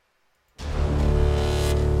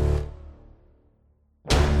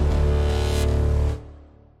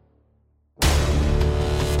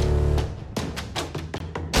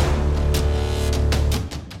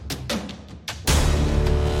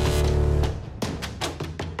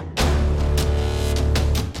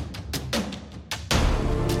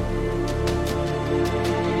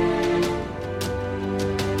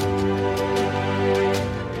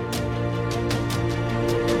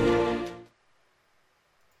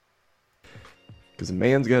because a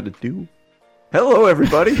man's got to do. Hello,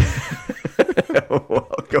 everybody.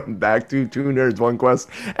 Welcome back to Two Nerds, One Quest.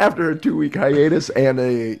 After a 2-week hiatus and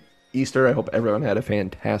a Easter, I hope everyone had a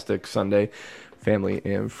fantastic Sunday. Family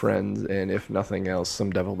and friends, and if nothing else,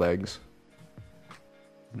 some deviled eggs.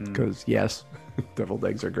 Because, yes, deviled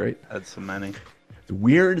eggs are great. Had so many. It's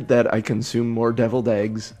weird that I consume more deviled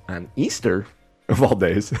eggs on Easter, of all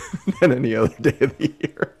days, than any other day of the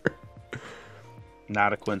year.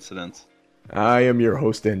 Not a coincidence. I am your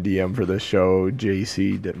host and DM for this show,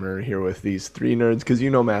 JC Dittmer, here with these three nerds, because you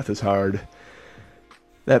know math is hard.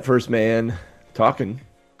 That first man talking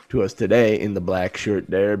to us today in the black shirt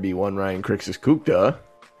there be one Ryan Crixus Kukta.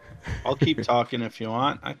 I'll keep talking if you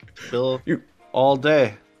want. I can fill all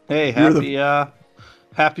day. Hey,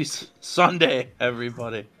 happy Sunday,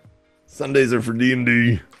 everybody. Sundays are for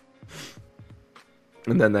D&D.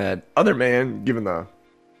 And then that other man giving the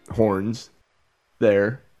horns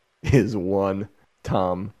there is one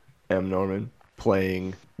Tom M. Norman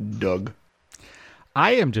playing Doug.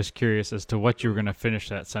 I am just curious as to what you were going to finish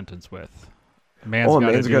that sentence with. A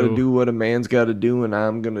man's got to do what a man's got to do, and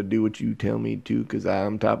I'm going to do what you tell me to, because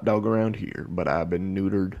I'm top dog around here, but I've been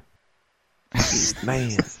neutered.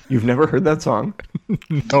 Man, you've never heard that song?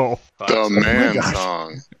 No. The man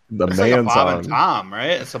song. The It's man like a Bob song. and Tom,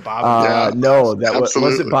 right? It's a Bob and Tom. No, that was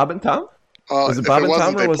absolutely. it Bob and Tom? If it Bob it and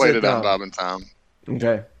wasn't, Tom, or they was played it, it on Bob and Tom.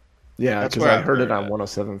 Okay. Yeah, That's because where I I've heard it heard on it.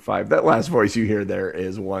 107.5. That last voice you hear there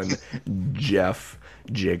is one Jeff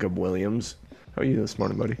Jacob Williams. How are you this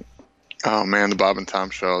morning, buddy? Oh man, the Bob and Tom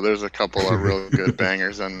show. There's a couple of really good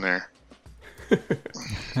bangers in there.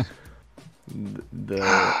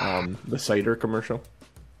 The cider commercial.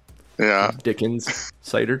 Yeah, Dickens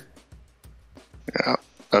cider. yeah,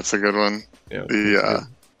 that's a good one. Yeah, The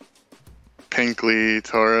Pinkley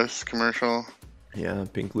Taurus commercial. yeah,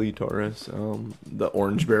 Pinkley Taurus. The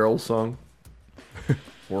Orange Barrels song.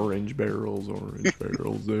 Orange barrels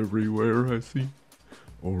everywhere I see.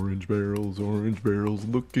 Orange barrels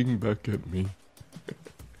looking back at me.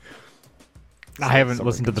 I haven't Summer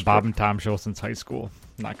listened to the construct- Bob and Tom show since high school.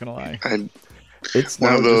 Not going to lie. It's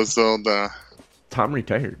One now of just those old. Tom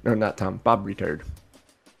retired. No, not Tom. Bob retired.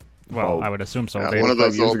 Well, Oh. I would assume so. Yeah, They- one of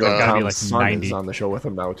those 5 years old, ago, gotta be Tom's like son 90. is on the show with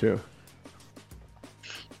him now too.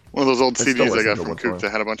 One of those old I still CDs I listen got to from what's Coop on.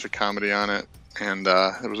 that had a bunch of comedy on it, and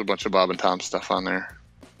there was a bunch of Bob and Tom stuff on there.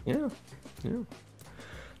 Yeah.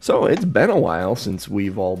 So it's been a while since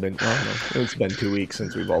we've all been. Well, no, it's been 2 weeks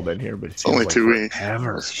since we've all been here, but it It's feels only like 2 weeks.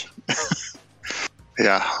 forever.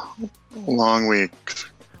 Yeah, long weeks.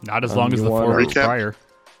 Not as long as you the wanna 4 weeks recap? prior.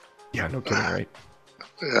 Yeah, no kidding, right?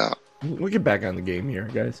 Yeah. We'll get back on the game here,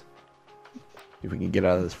 guys. If we can get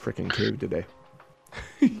out of this freaking cave today.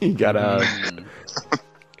 You gotta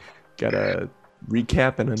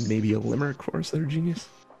recap and maybe a limerick for us there, genius.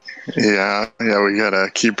 Yeah, we gotta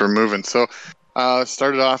keep her moving. So,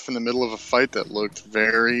 started off in the middle of a fight that looked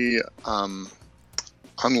very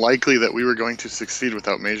unlikely that we were going to succeed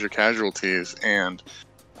without major casualties, and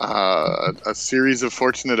a series of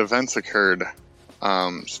fortunate events occurred.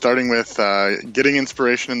 Starting with getting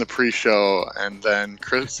inspiration in the pre-show, and then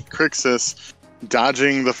Crixus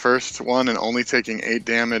dodging the first one and only taking 8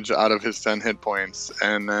 damage out of his 10 hit points,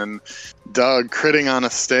 and then Doug critting on a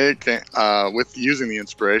stake with using the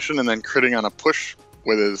inspiration, and then critting on a push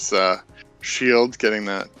with his shield, getting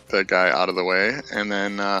that guy out of the way, and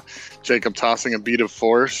then Jacob tossing a beat of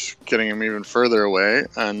force, getting him even further away,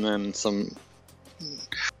 and then some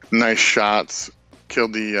nice shots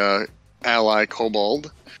killed the ally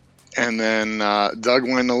kobold. And then Doug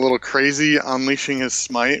went a little crazy, unleashing his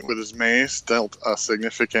smite with his mace, dealt a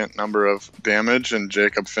significant number of damage, and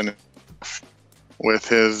Jacob finished with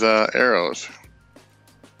his arrows.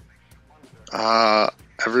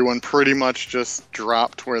 Everyone pretty much just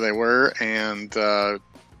dropped where they were, and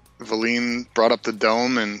Valine brought up the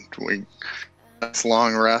dome, and we got a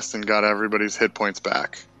long rest and got everybody's hit points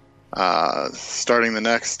back. Starting the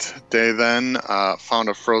next day then, found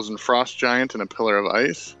a frozen frost giant and a pillar of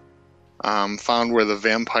ice. Found where the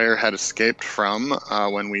vampire had escaped from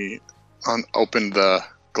when we opened the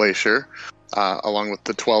glacier, along with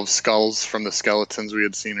the 12 skulls from the skeletons we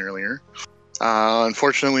had seen earlier.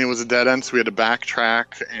 Unfortunately, it was a dead end, so we had to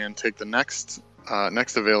backtrack and take the next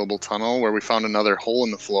available tunnel, where we found another hole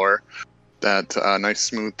in the floor, that nice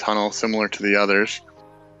smooth tunnel similar to the others.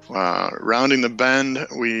 Rounding the bend,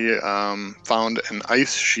 we found an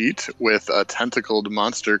ice sheet with a tentacled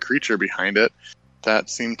monster creature behind it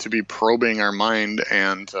that seemed to be probing our mind,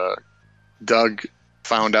 and Doug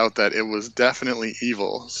found out that it was definitely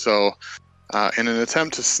evil. So In an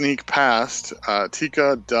attempt to sneak past,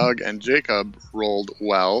 Tika, Doug, and Jacob rolled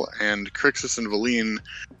well, and Crixus and Valine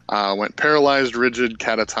went paralyzed, rigid,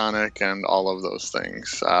 catatonic, and all of those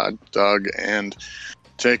things. Doug and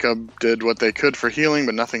Jacob did what they could for healing,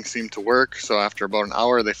 but nothing seemed to work. So after about an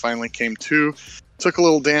hour, they finally came to, took a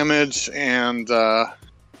little damage, and got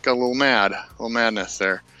a little madness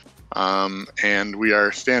there. And we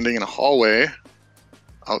are standing in a hallway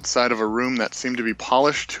outside of a room that seemed to be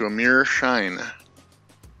polished to a mere shine.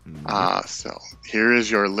 So here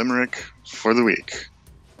is your limerick for the week.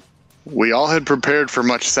 We all had prepared for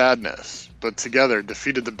much sadness, but together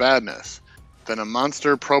defeated the badness. Then a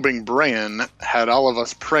monster probing brain had all of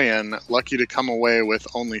us praying, lucky to come away with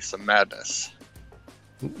only some madness.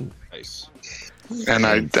 Nice. And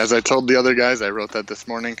as I told the other guys, I wrote that this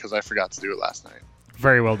morning because I forgot to do it last night.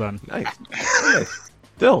 Very well done. Nice.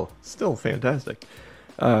 Still fantastic.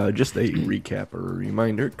 Just a recap or a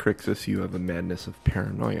reminder, Crixus, you have a madness of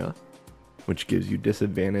paranoia, which gives you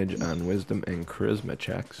disadvantage on wisdom and charisma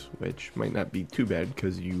checks, which might not be too bad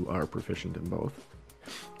because you are proficient in both.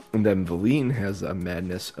 And then Valine has a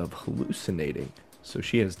madness of hallucinating, so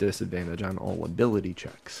she has disadvantage on all ability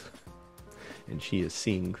checks, and she is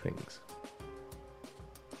seeing things.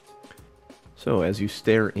 So as you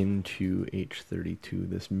stare into H32,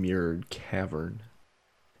 this mirrored cavern,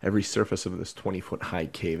 every surface of this 20-foot high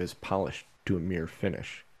cave is polished to a mere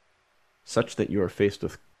finish, such that you are faced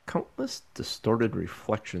with countless distorted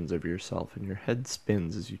reflections of yourself, and your head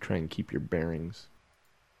spins as you try and keep your bearings.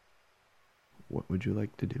 What would you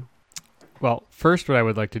like to do? Well, first what I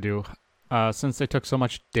would like to do, since they took so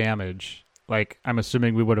much damage, like I'm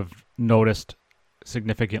assuming we would have noticed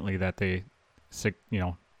significantly that they,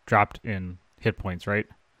 dropped in hit points, right?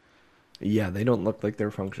 Yeah, they don't look like they're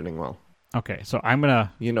functioning well. Okay, so I'm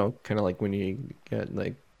gonna... kind of like when you get,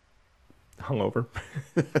 hungover.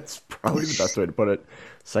 That's probably the best way to put it.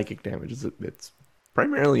 Psychic damage, it's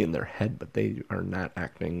primarily in their head, but they are not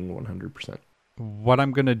acting 100%. What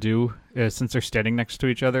I'm going to do is, since they're standing next to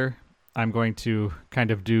each other, I'm going to kind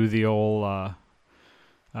of do the old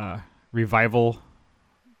revival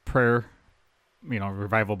prayer,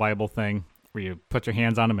 revival Bible thing, where you put your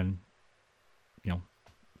hands on them and,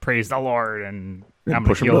 praise the Lord, and I'm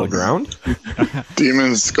push them to the ground?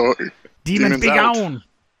 Demons go. Demons be gone!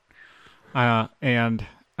 And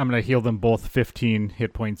I'm going to heal them both 15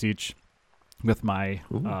 hit points each with my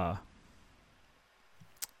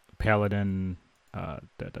paladin,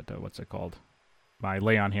 what's it called? My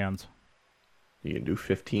lay on hands. You can do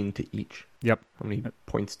 15 to each. Yep. How many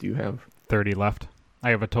points do you have? 30 left. I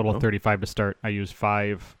have a total of 35 to start. I use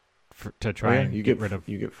 5 to try and get rid of.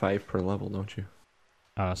 You get 5 per level, don't you?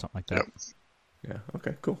 Something like that. Yep. Yeah.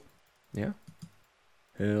 Okay. Cool. Yeah.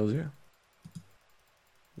 Hells yeah.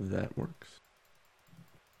 That works.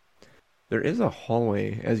 There is a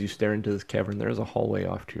hallway as you stare into this cavern. There is a hallway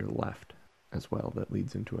off to your left as well that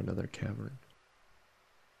leads into another cavern.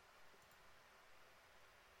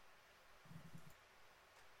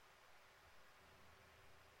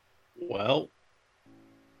 Well,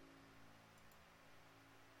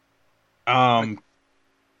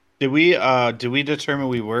 did we determine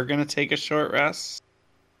we were gonna take a short rest?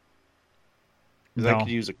 Because I could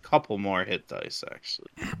use a couple more hit dice actually.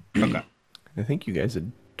 Okay. I think you guys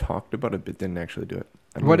had talked about it, but didn't actually do it.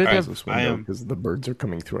 What did this window because the birds are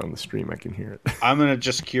coming through on the stream. I can hear it. I'm gonna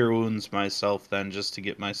just cure wounds myself then, just to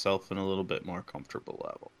get myself in a little bit more comfortable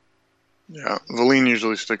level. Yeah, Valine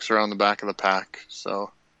usually sticks around the back of the pack,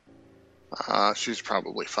 so she's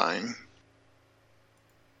probably fine.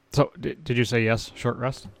 So, did you say yes? Short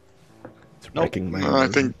rest? It's wrecking my I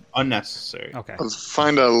think unnecessary. Okay. Let's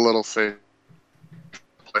find a little safe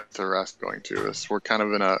place to rest going to. We're kind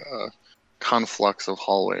of in a conflux of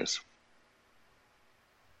hallways.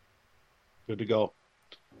 Good to go.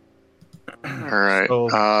 All right.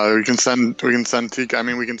 So, we can send Tika. I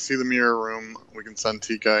mean, we can see the mirror room. We can send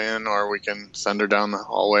Tika in, or we can send her down the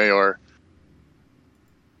hallway, or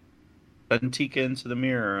send Tika into the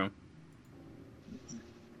mirror room.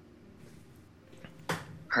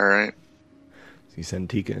 All right. So you send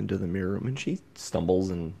Tika into the mirror room, and she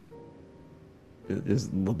stumbles and is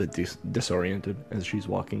a little bit disoriented as she's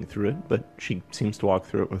walking through it, but she seems to walk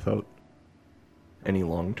through it without any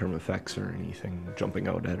long-term effects or anything jumping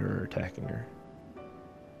out at her or attacking her.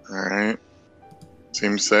 All right.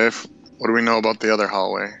 Seems safe. What do we know about the other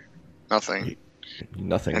hallway? Nothing.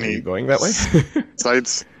 Nothing. Are you going that way?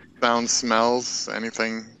 Sights, sounds, smells,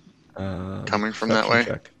 anything coming from that way?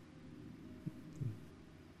 Check.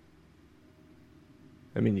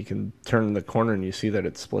 I mean, you can turn the corner and you see that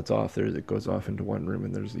it splits off. It goes off into one room,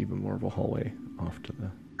 and there's even more of a hallway off to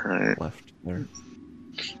the left there.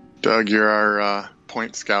 Doug, you're our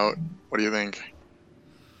point scout. What do you think?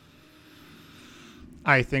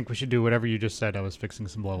 I think we should do whatever you just said. I was fixing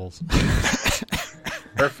some levels.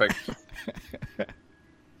 Perfect.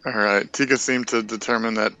 All right. Tika seemed to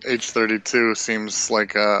determine that H32 seems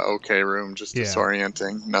like a okay room, just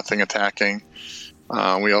disorienting, nothing attacking.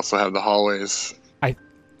 We also have the hallways.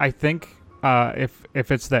 I think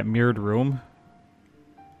if it's that mirrored room,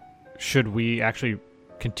 should we actually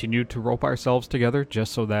continue to rope ourselves together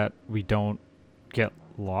just so that we don't get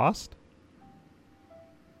lost?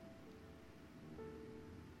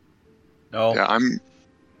 No. Yeah,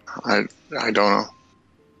 I don't know.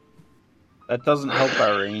 That doesn't help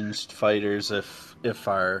our ranged fighters if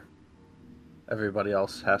everybody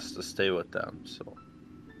else has to stay with them. So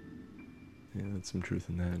Yeah, that's some truth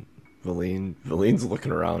in that. Valine's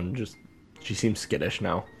looking around. She seems skittish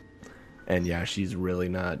now, and yeah, she's really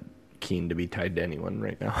not keen to be tied to anyone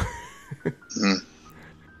right now.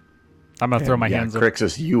 I'm gonna throw my hands up.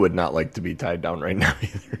 Crixus, you would not like to be tied down right now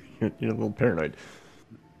either. You're a little paranoid.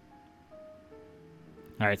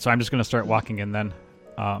 All right, so I'm just gonna start walking in then.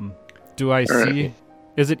 Do I see? Right.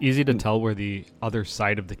 Is it easy to tell where the other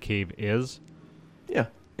side of the cave is? Yeah,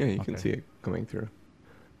 you can see it coming through.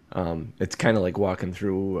 It's kind of like walking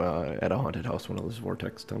through at a haunted house, one of those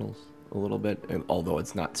vortex tunnels, a little bit. And although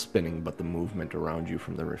it's not spinning, but the movement around you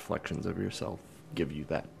from the reflections of yourself give you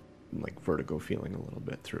that like vertigo feeling a little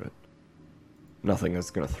bit through it. Nothing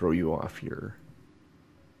that's going to throw you off your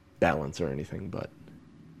balance or anything, but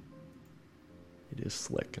it is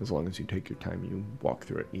slick. As long as you take your time, you walk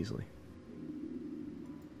through it easily.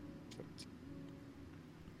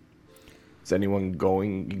 Is anyone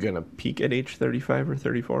you gonna peek at H35 or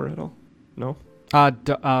 34 at all? No?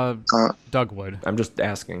 Doug would. I'm just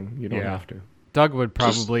asking. You don't have to. Doug would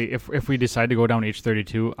probably, if we decide to go down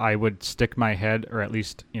H32, I would stick my head, or at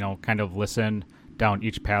least, kind of listen down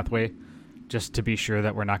each pathway, just to be sure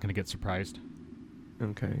that we're not going to get surprised.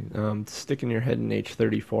 Okay. Sticking your head in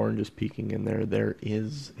H34 and just peeking in there, there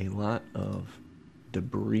is a lot of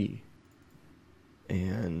debris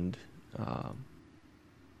and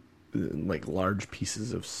like large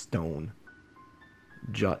pieces of stone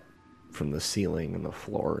jut from the ceiling and the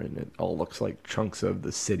floor, and it all looks like chunks of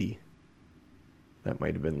the city that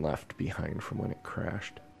might have been left behind from when it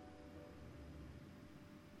crashed.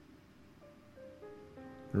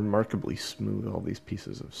 Remarkably smooth, all these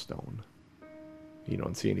pieces of stone. You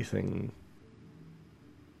don't see anything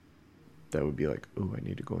that would be like, ooh, I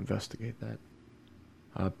need to go investigate that.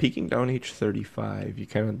 Peeking down H35, you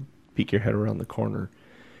kind of peek your head around the corner,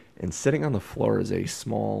 and sitting on the floor is a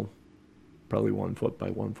small, probably 1 foot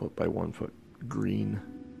by 1 foot by 1 foot green,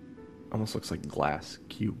 almost looks like glass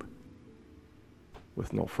cube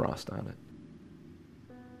with no frost on it.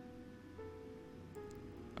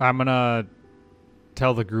 I'm gonna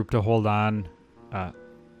tell the group to hold on.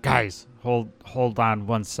 Guys, hold on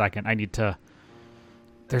 1 second.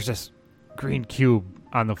 There's this green cube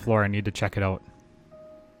on the floor. I need to check it out.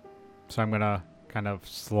 So I'm gonna kind of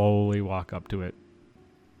slowly walk up to it.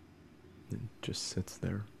 It just sits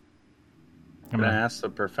there. I'm gonna ask the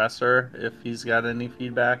professor if he's got any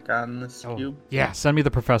feedback on this cube. Yeah, send me the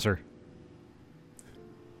professor.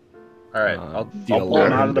 All right, Do I'll you pull allow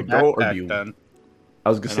him out him of the to go, or backpack do you? then. I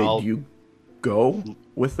was gonna say, I'll- do you go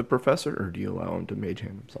with the professor, or do you allow him to mage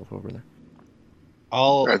hand himself over there?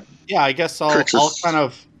 I guess I'll Crixus. kind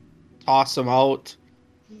of toss him out,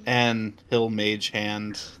 and he'll mage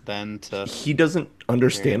hand then to. He doesn't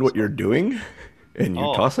understand what you're doing, and you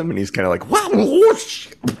Oh. toss him, and he's kind of like, wow, whoosh,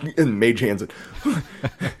 and mage hands it.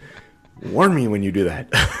 Warn me when you do that.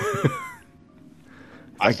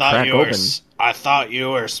 I thought you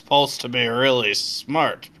were supposed to be really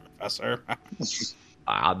smart, Professor.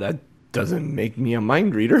 That doesn't make me a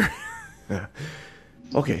mind reader.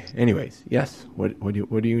 Okay. Anyways, yes. What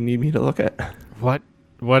do you need me to look at? What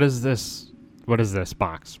is this? What is this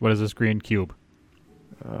box? What is this green cube?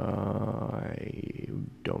 I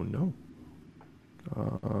don't know.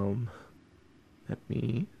 Let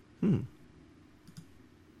me.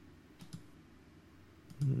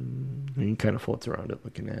 He kind of floats around it,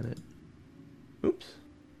 looking at it. Oops.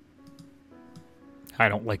 I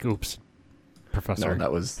don't like oops, Professor. No,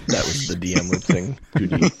 that was the DM loop thing.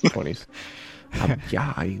 2d20s.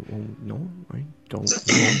 Yeah, I don't know.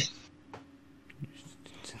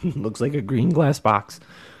 Looks like a green glass box.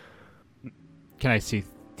 Can I see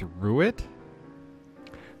through it?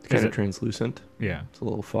 It's kind Is of it- translucent. Yeah. It's a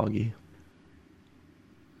little foggy.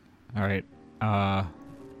 All right.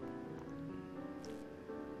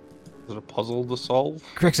 Is it a puzzle to solve?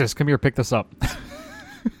 Crixus, come here, pick this up.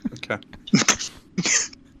 Okay.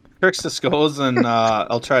 Crixus goes and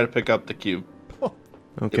I'll try to pick up the cube.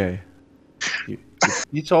 Okay.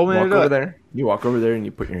 You told me Walk to do over it. there. You walk over there and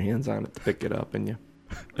you put your hands on it to pick it up, and you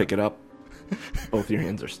pick it up. Both your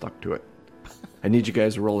hands are stuck to it. I need you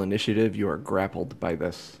guys to roll initiative. You are grappled by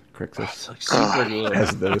this, Crixus. It's like super good.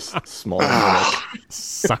 As this small mimic.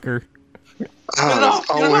 Sucker. Oh, there's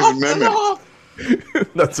always mimics.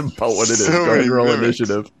 That's about what it is. So Go ahead many and roll mimics.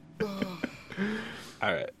 initiative.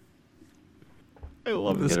 All right. I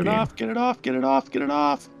love this Get it game. off. Get it off. Get it off. Get it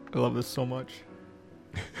off. I love this so much.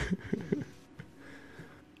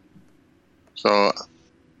 So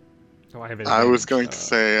Oh, I have I was advantage. going to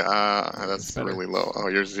say that's better. really low. Oh,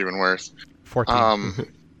 yours is even worse. 14.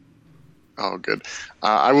 Oh, good.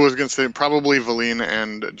 I was going to say probably Valine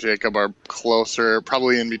and Jacob are closer,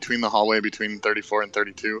 probably in between the hallway between 34 and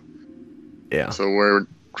 32. Yeah. So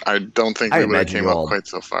I don't think I we would have imagine came you up all- quite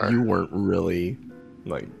so far. You weren't really,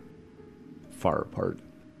 like, far apart.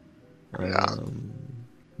 Yeah.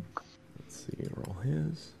 Let's see. Roll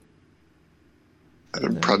his.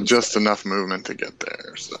 Just enough movement to get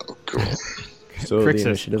there. So cool. So the Crixus,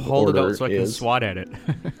 initiative hold it order out so I can is... swat at it.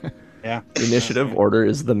 Yeah. The initiative order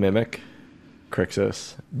is the Mimic,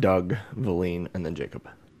 Crixus, Doug, Valine, and then Jacob.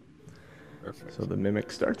 Perfect. So the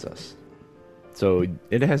Mimic starts us. So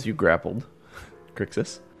it has you grappled,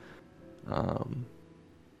 Crixus.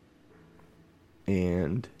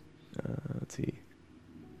 And let's see.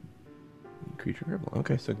 Creature grapple.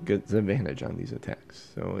 Okay, so it gets advantage on these attacks.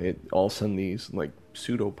 So it all of a sudden these like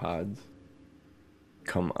pseudopods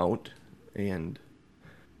come out and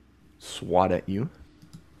swat at you.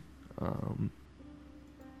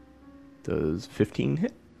 Does 15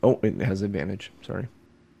 hit? Oh, it has advantage. Sorry.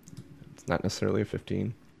 It's not necessarily a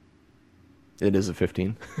 15. It is a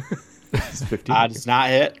 15. It's 15. Does not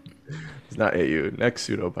hit. It's not at you. Next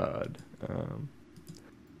pseudopod.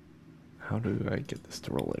 How do I get this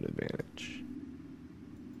to roll at advantage?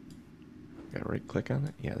 Gotta right click on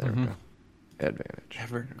it? Yeah, there we go. Advantage.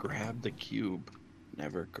 Never grab the cube.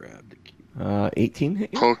 Never grab the cube. 18 hit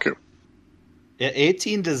you? Poke it.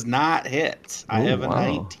 18 does not hit. I Oh, have a wow.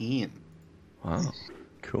 19. Wow.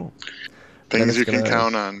 Cool. Then Things it's you can gonna-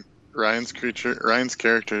 count on. Ryan's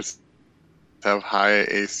characters have high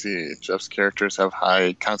AC. Jeff's characters have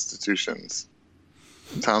high constitutions.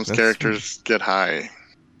 Tom's That's- characters get high.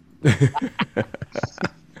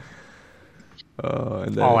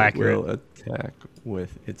 And then All it accurate. will attack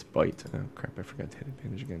with its bite. Oh crap, I forgot to hit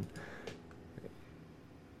advantage again.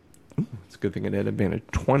 Ooh, it's a good thing it had advantage.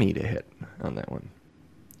 20 to hit on that one.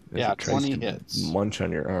 As Yeah, it tries 20 to hits. Munch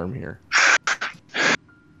on your arm here.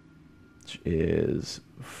 Which is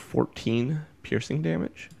 14 piercing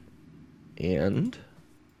damage. And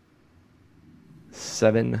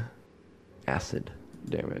 7 acid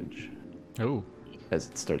damage. Oh. As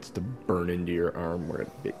it starts to burn into your arm where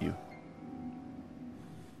it bit you.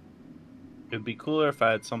 It'd be cooler if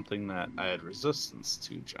I had something that I had resistance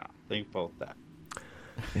to, John. Think about that.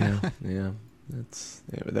 Yeah, yeah.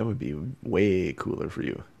 That would be way cooler for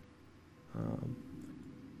you.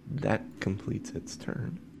 That completes its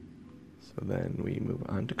turn. So then we move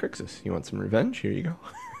on to Crixus. You want some revenge? Here you go.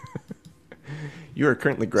 You are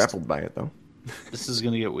currently grappled by it, though. This is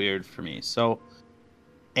going to get weird for me. So,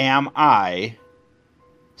 am I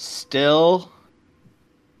still...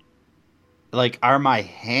 Like, are my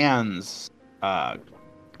hands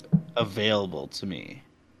available to me?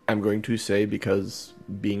 I'm going to say, because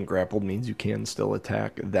being grappled means you can still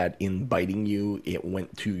attack, that in biting you, it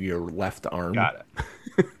went to your left arm. Got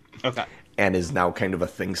it. Okay. And is now kind of a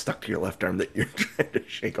thing stuck to your left arm that you're trying to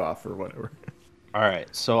shake off or whatever. All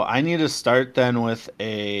right. So, I need to start then with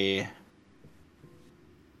a...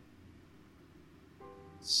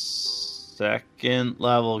 second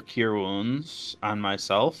level cure wounds on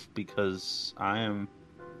myself because I am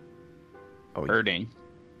Oh, hurting.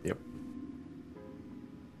 Yep.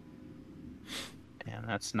 And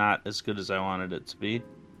that's not as good as I wanted it to be.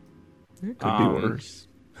 It could be worse.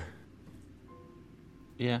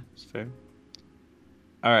 Yeah, it's fair.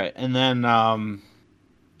 All right, and then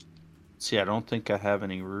see, I don't think I have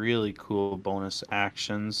any really cool bonus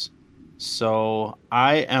actions. So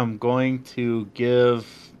I am going to give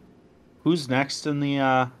who's next in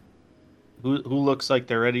the who looks like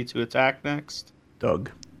they're ready to attack next?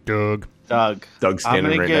 Doug. Doug. Doug. Doug's I'm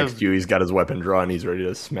standing gonna right give- next to you. He's got his weapon drawn. He's ready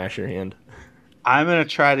to smash your hand. I'm going to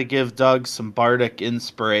try to give Doug some bardic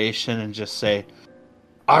inspiration and just say,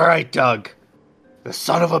 "All right, Doug. The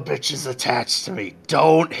son of a bitch is attached to me.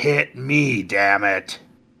 Don't hit me, damn it."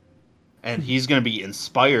 And he's going to be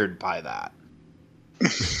inspired by that.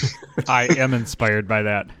 I am inspired by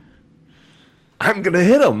that. I'm gonna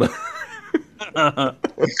hit him.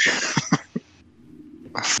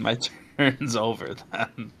 My turn's over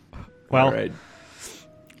then. Well, All right.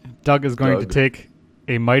 Doug is going to Doug. take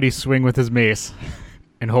a mighty swing with his mace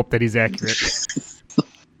and hope that he's accurate.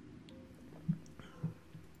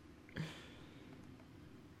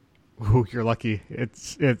 Ooh, you're lucky.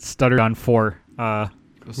 It's stuttered on 4.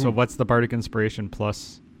 So what's the bardic inspiration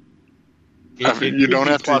plus? You don't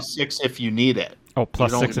have to- +6 if you need it. Oh,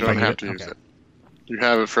 plus You 6 You if I don't need have it. to use Okay. it. You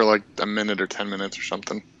have it for like a minute or 10 minutes or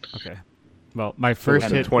something. Okay. Well, my So first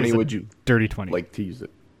with a hit 20, is a would you dirty 20. like to use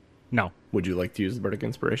it? No. Would you like to use the Bardic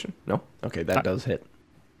Inspiration? No? Okay, that does hit.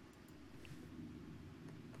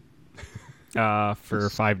 For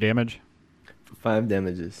 5 damage. 5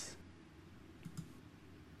 damages.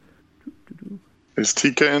 Is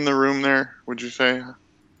Tika in the room there, would you say?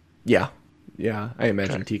 Yeah. Yeah, I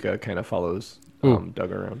imagine Okay. Tika kind of follows Ooh.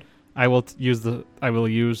 Doug around. I will use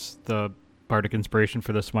the bardic inspiration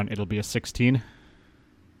for this one. It'll be a 16.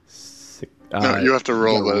 No, you have to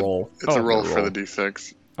roll gotta the. roll. It's a You roll gotta for the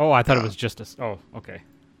d6. Oh, I thought it Yeah. was just a. Oh, okay.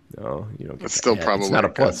 No, you don't get It's that still hit. probably It's not a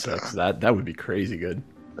good, plus 6. That would be crazy good.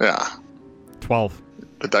 Yeah. 12.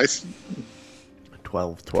 The dice.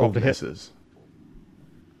 12 12 to hit. misses.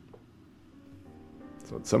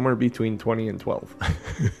 So it's somewhere between 20 and 12.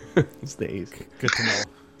 It's the ace. Good to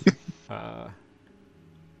know.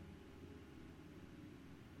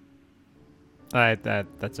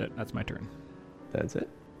 That's it. That's my turn. That's it.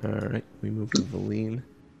 All right, we move to Valine.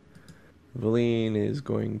 Valine is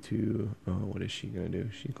going to. Oh, what is she going to do?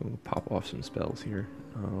 She's going to pop off some spells here.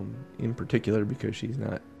 In particular, because she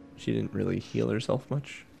didn't really heal herself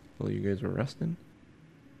much while you guys were resting.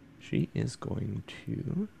 She is going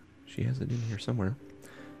to. She has it in here somewhere.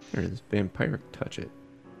 There it is. Vampiric Touch It.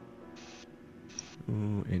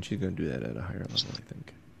 Ooh, and she's going to do that at a higher level, I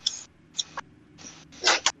think.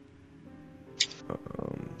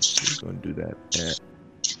 She's going to do that at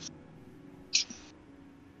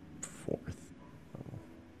 4th level.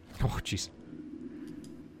 Oh, jeez.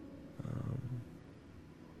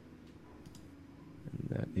 And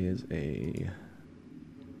that is a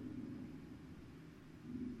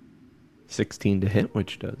 16 to hit,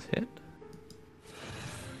 which does hit.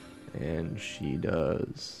 And she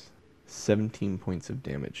does 17 points of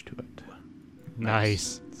damage to it.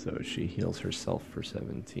 Nice. So she heals herself for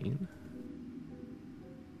 17.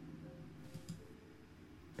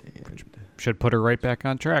 And Should put her right back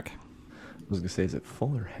on track. I was going to say, is it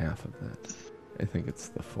full or half of that? I think it's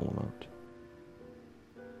the full amount.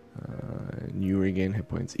 And you regain hit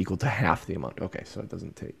points equal to half the amount. Okay, so it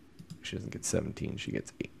doesn't take. She doesn't get 17, she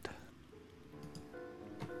gets 8.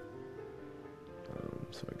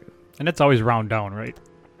 So I get And it's always round down, right?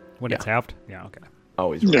 When Yeah. it's halved? Yeah, okay.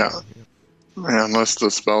 always Yeah. roll. Yeah, unless the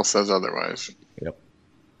spell says otherwise. Yep.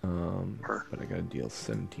 Or- But I gotta deal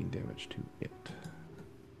 17 damage to it.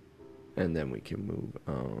 And then we can move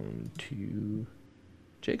on to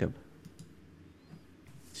Jacob.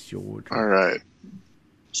 It's your turn. All right.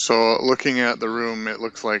 So looking at the room, it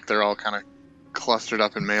looks like they're all kind of clustered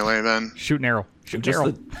up in melee. Then. Shoot an arrow. Shoot an Just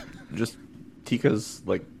arrow. just Tika's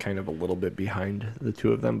like kind of a little bit behind the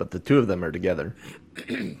two of them, but the two of them are together.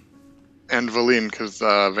 And Valine, because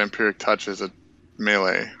Vampiric Touch is a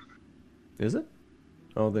melee. Is it?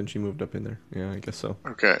 Oh, then she moved up in there. Yeah, I guess so.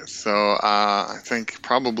 Okay, so I think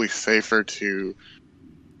probably safer to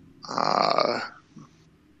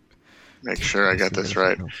make sure I get this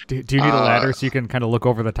right. Do you need a ladder so you can kind of look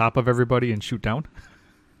over the top of everybody and shoot down?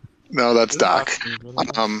 No, that's Doc.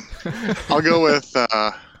 I'll go with.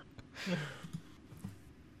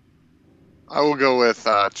 I will go with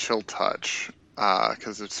Chill Touch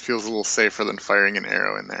because it feels a little safer than firing an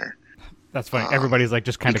arrow in there. That's fine. Everybody's like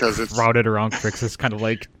just kind because of it's- crowded around Crix. It's kind of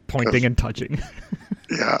like pointing and touching.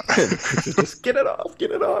 Yeah. Just get it off,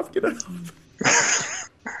 get it off, get it off.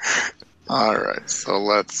 All right, so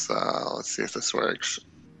let's see if this works.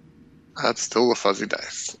 That's still a fuzzy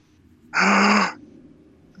dice.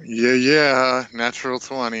 Yeah, natural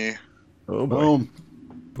 20. Oh boy. Boom.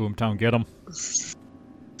 Boomtown, get him.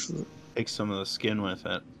 Take some of the skin with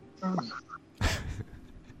it.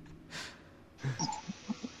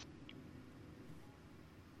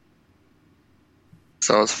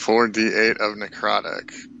 So it's 4d8 of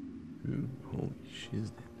necrotic. Ooh, holy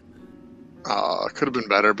shiz. Could have been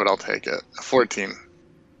better, but I'll take it. 14.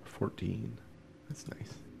 14. That's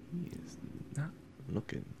nice. He is not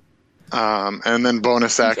looking. And then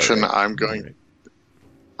bonus action, Alright.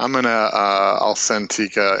 Alright. I'll send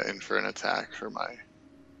Tika in for an attack for my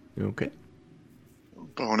Okay.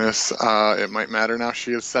 bonus. It might matter now.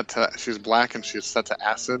 She's black and she is set to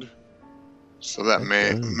acid. So that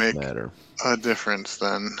may does make matter. a difference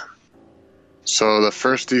then. So the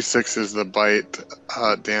first d6 is the bite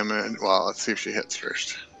damage. Well, let's see if she hits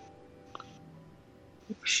first.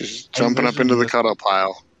 She's jumping up into the cuddle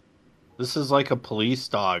pile. This is like a police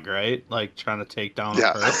dog, right? Like trying to take down a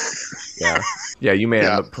Yeah. perp. Yeah, you may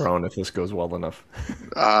Yeah. end up prone if this goes well enough.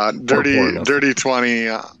 Poor enough. Dirty 20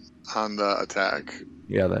 on the attack.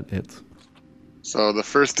 Yeah, that hits. So the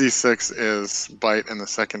first D6 is bite, and the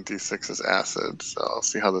second D6 is acid. So I'll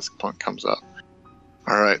see how this one comes up.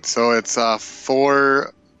 All right, so it's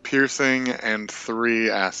 4 piercing and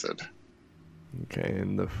 3 acid. Okay,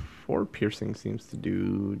 and the 4 piercing seems to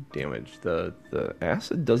do damage. The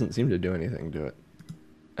acid doesn't seem to do anything to it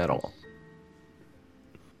at all.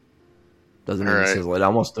 Doesn't even Alright. sizzle. It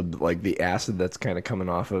almost like the acid that's kind of coming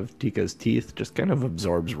off of Tika's teeth just kind of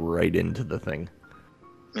absorbs right into the thing.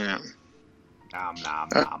 Yeah. Nom nom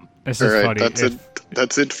nom. This All is right, funny. that's it.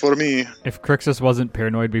 That's it for me. If Crixus wasn't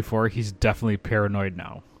paranoid before, he's definitely paranoid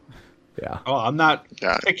now. Yeah. Oh, I'm not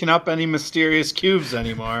Yeah. picking up any mysterious cubes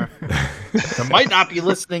anymore. I might not be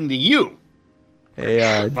listening to you.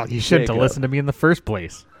 Hey, Well, you shouldn't have Jacob, listened to me in the first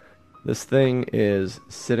place. This thing is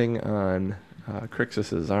sitting on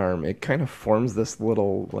Crixus's arm. It kind of forms this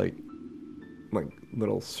little like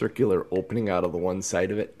little circular opening out of the one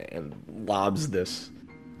side of it and lobs this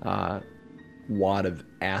wad of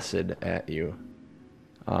acid at you.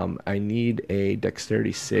 I need a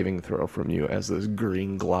dexterity saving throw from you as this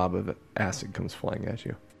green glob of acid comes flying at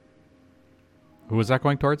you. Who was that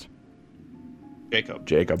going towards? Jacob.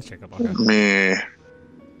 Jacob. Jacob. Okay. Me.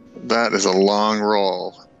 That is a long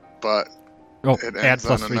roll, but Oh, it add ends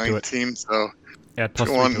plus on a 3 to it. 19, so... Add plus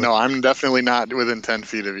 3 Well, to no, it. I'm definitely not within 10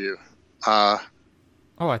 feet of you. Oh,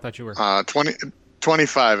 I thought you were.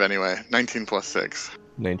 25 anyway. 19 plus 6.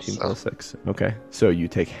 19 So- plus 6. Okay. So you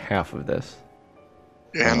take half of this.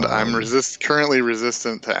 And I'm currently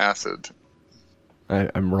resistant to acid.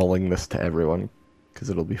 I'm rolling this to everyone because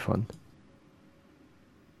it'll be fun.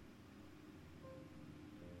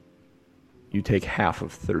 You take half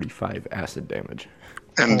of 35 acid damage.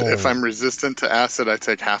 And Oh. if I'm resistant to acid, I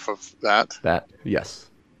take half of that. That, yes.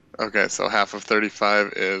 Okay, so half of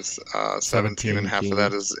 35 is 17, and half of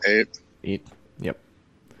that is 8. 8. Yep.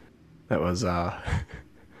 That was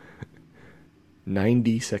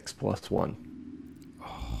 96 plus 1.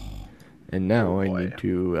 And now I need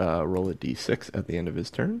to roll a d6 at the end of his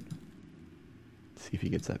turn. See if he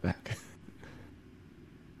gets that back.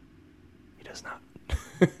 He does not.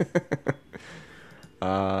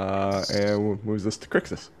 And moves this to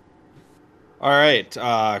Crixus. All right,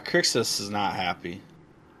 Crixus is not happy.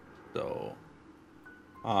 So,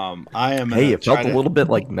 I am. Hey, gonna it felt try a little bit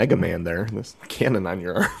like Mega Man there. This cannon on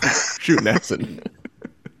your arm shooting acid.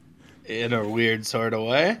 in a weird sort of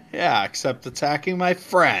way. Yeah, except attacking my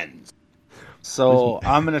friends. So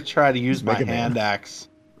I'm gonna try to use my Mega Man. hand axe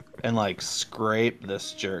and like scrape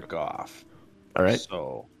this jerk off. All right.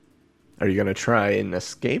 So Are you going to try and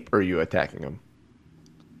escape or are you attacking him?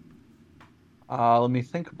 let me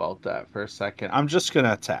think about that for a second. I'm just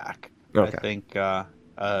gonna attack. Okay. I think a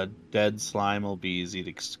dead slime will be easy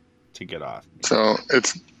to get off. So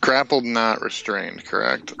it's grappled, not restrained,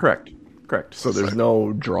 correct? Correct. So there's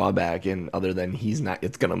no drawback in other than he's not.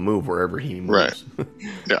 It's gonna move wherever he moves. Right.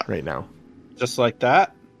 Yeah. Right now. Just like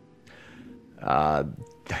that. That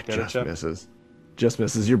Get it, just Chip? misses. Just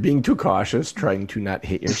misses. You're being too cautious, trying to not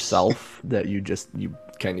hit yourself. That you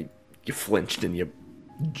flinched and you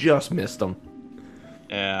just missed him.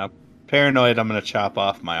 Yeah, paranoid. I'm gonna chop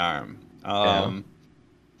off my arm.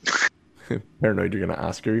 Paranoid. You're gonna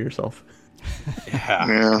Oscar yourself. Yeah,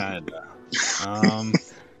 Yeah. kinda.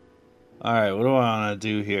 All right, what do I want to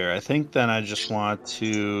do here? I think then I just want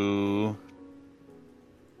to.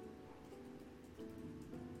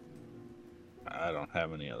 I don't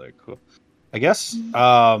have any other cool. I guess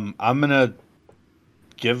I'm gonna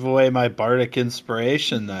give away my bardic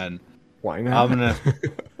inspiration then. Why not?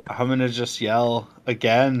 I'm gonna just yell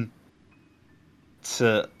again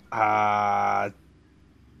to Doug,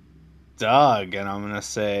 and I'm gonna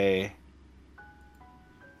say,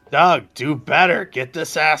 Doug, do better. Get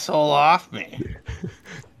this asshole off me.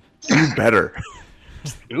 Do better.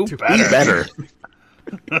 Do Be better.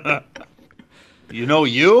 better. You know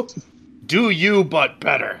you? Do you but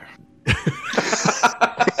better.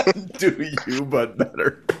 Do you but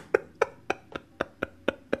better.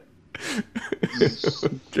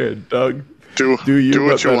 Okay, Doug. Do You do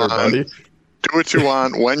what but you better, want. buddy. Do what you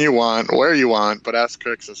want, when you want, where you want, but ask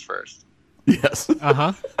Crixus first. Yes.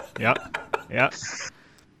 Uh-huh. Yep.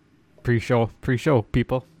 Pre-show,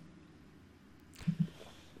 people.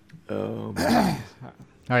 Oh, All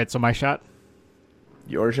right, so my shot.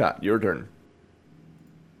 your shot. Your turn.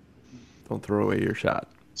 Don't throw away your shot.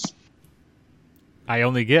 I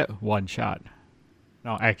only get one shot.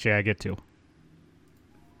 No, actually, I get two.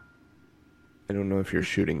 I don't know if you're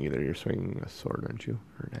shooting either. You're swinging a sword, aren't you?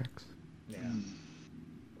 Or an axe?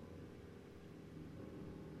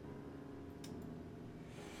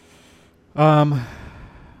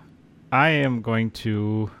 I am going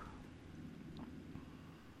to.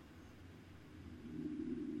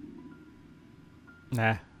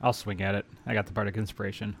 Nah, I'll swing at it. I got the Bardic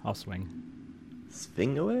Inspiration. I'll swing.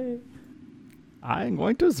 Swing away. I'm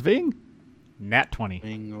going to swing. Nat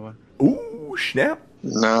 20. Ooh, snap.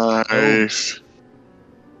 Nice.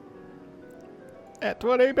 Nat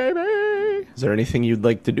 20, baby! Is there anything you'd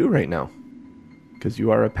like to do right now? Because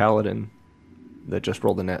you are a paladin that just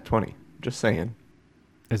rolled a nat 20. Just saying.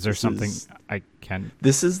 Is there something I can...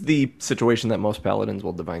 This is the situation that most paladins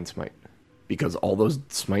will Divine Smite. Because all those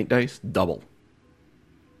smite dice double.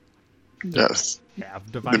 Yes. have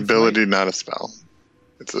The Divine ability, Smite? not a spell.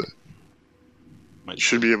 It's a. You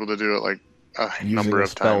should be able to do it like a Using number a of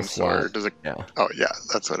spell times, or slot. does it? Yeah. Oh yeah,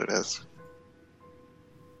 that's what it is.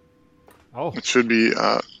 Oh, It should be.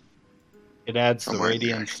 It adds the Somewhere in the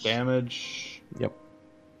radiance actions. damage. Yep.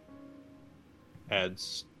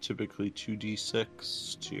 Adds typically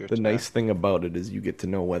 2d6 to your The attack. nice thing about it is you get to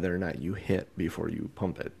know whether or not you hit before you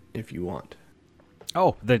pump it, if you want.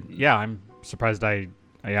 yeah, I'm surprised I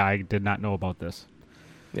did not know about this.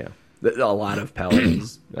 Yeah. A lot of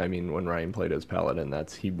paladins, I mean, when Ryan played as paladin,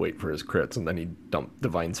 he'd wait for his crits, and then he'd dump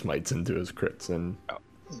Divine Smites into his crits, and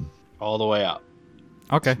all the way up.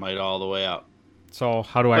 Okay, Smite all the way up. so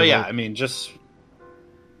how do I But yeah, roll, I mean, just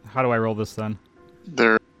how do I roll this then?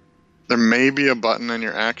 There may be a button in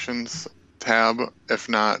your actions tab. If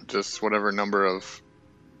not, just whatever number of.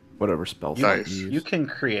 whatever spell Nice. slot you use. you can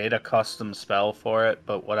create a custom spell for it,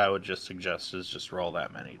 but what I would just suggest is just roll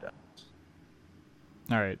that many dice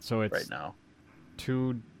All right, so it's right now.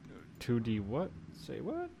 2d what? Say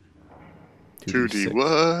what? 2D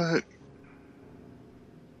what?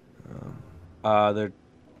 They're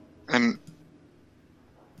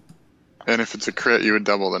And if it's a crit, you would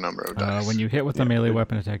double the number of dice. When you hit with a melee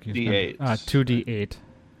weapon attack, you D8s. spend 2d8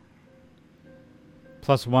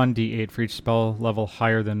 plus 1d8 for each spell level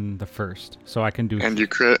higher than the first. So I can do And you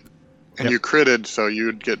crit, and Yep. you critted, so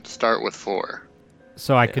you'd get start with 4.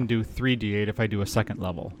 I can do 3d8 if I do a second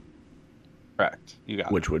level. correct. You got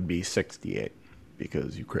it. Which would be 68,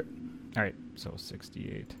 because you crit. All right, so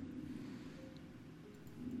 68.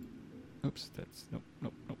 Oops, that's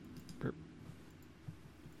nope. Burp.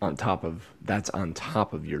 That's on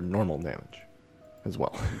top of your normal damage as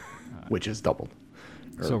well, which is doubled.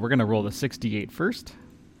 So we're gonna roll the 68 first.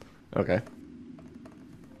 Okay.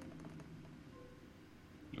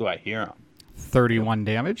 Do I hear him? 31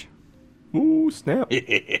 damage. Ooh, snap.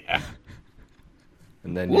 Yeah.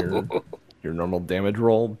 And then your normal damage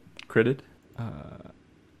roll critted. I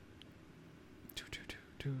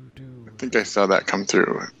think I saw that come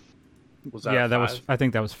through. Was Yeah, that was. five? I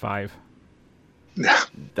think that was 5. Yeah,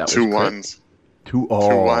 That was 2 crit? ones. Two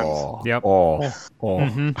ones. Yep. Oh.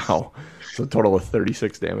 Mhm. Ow. So a total of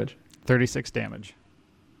 36 damage. 36 damage.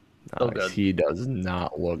 Still Nice. good. He does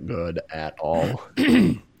not look good at all.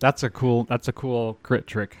 That's a cool crit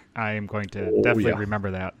trick. I am going to definitely yeah.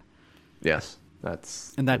 remember that. Yes.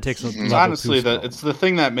 That's And that takes a It's level honestly 2 spell. it's the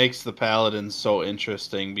thing that makes the paladins so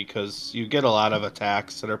interesting, because you get a lot of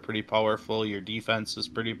attacks that are pretty powerful. Your defense is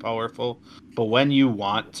pretty powerful, but when you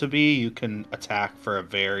want to be, you can attack for a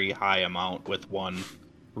very high amount with one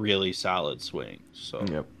really solid swing. So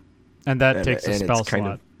Yep. And that and- takes a and it's spell kind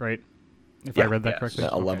slot, of- right? If Yeah, I read that yes. correctly.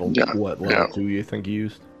 A level Yeah, what yeah. level 2 you think you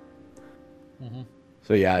used? Mhm.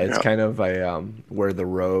 So yeah, it's Yeah. kind of a where the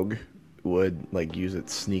rogue would like use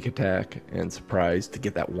its sneak attack and surprise to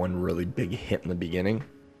get that one really big hit in the beginning.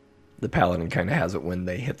 The paladin kind of has it when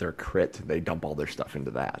they hit their crit, they dump all their stuff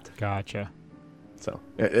into that. Gotcha. So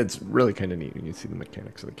it's really kind of neat when you see the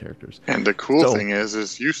mechanics of the characters. And the cool So- thing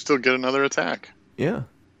is you still get another attack. Yeah.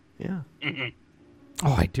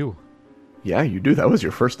 Oh, I do. Yeah, you do. That was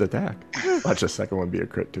your first attack. Watch the second one be a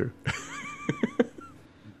crit too.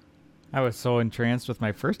 I was so entranced with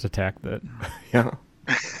my first attack that Yeah.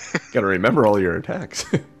 Gotta remember all your attacks.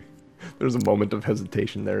 There's a moment of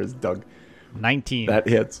hesitation there as Doug. 19. That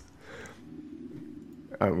hits.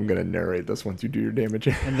 I'm gonna narrate this once you do your damage.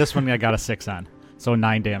 And this one I got a 6 on. So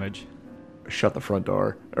 9 damage. Shut the front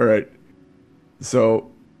door. Alright.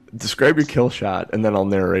 So describe your kill shot and then I'll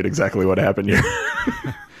narrate exactly what happened here.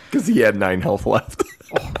 Because he had 9 health left.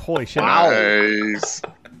 Oh, holy shit. Nice.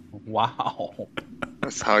 wow.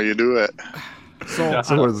 That's how you do it. So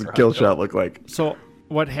So what does the kill shot look like? So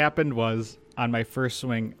what happened was on my first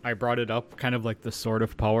swing, I brought it up kind of like the Sword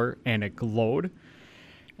of Power, and it glowed,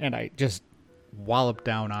 and I just walloped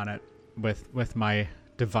down on it with my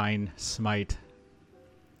Divine Smite,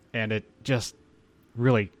 and it just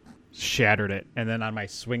really shattered it. And then on my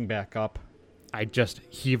swing back up, I just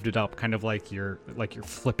heaved it up, kind of like you're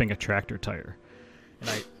flipping a tractor tire, and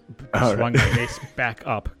I All swung right. my mace back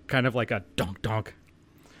up, kind of like a donk donk.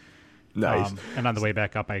 Nice. And on the way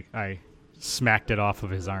back up, I smacked it off of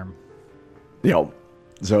his arm.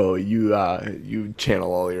 So you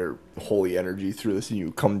channel all your holy energy through this, and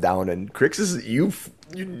you come down, and Crixus, you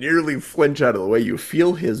nearly flinch out of the way. You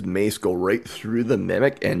feel his mace go right through the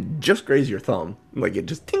mimic and just graze your thumb, like it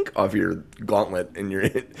just tink off your gauntlet, and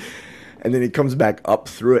and then he comes back up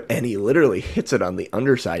through it, and he literally hits it on the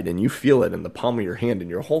underside, and you feel it in the palm of your hand,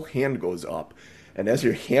 and your whole hand goes up, and as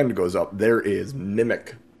your hand goes up, there is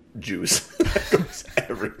mimic juice that goes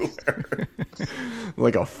everywhere.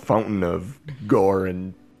 Like a fountain of gore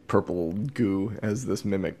and purple goo as this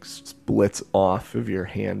mimic splits off of your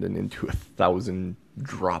hand and into 1,000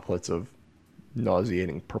 droplets of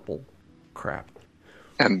nauseating purple crap.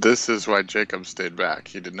 And this is why Jacob stayed back.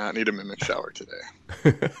 He did not need a mimic shower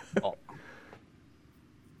today.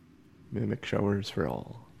 Mimic showers for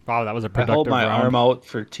all. Wow, that was a I productive hold my round. arm out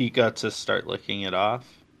for Tika to start licking it off.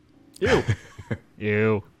 Ew.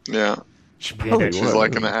 Ew. Yeah, She probably she's would.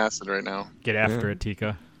 liking the acid right now. Get after it,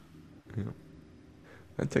 Tika.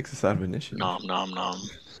 That takes us out of initiative. Nom nom nom.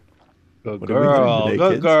 Good What did we learn girl, today,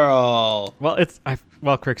 good kids? girl. Well,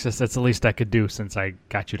 Crixus, that's the least I could do since I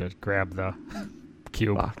got you to grab the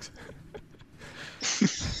cube. Box.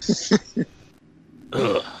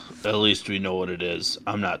 Ugh, at least we know what it is.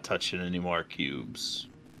 I'm not touching any more cubes.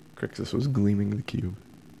 Crixus was gleaming the cube.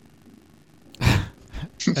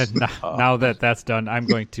 And now that that's done, I'm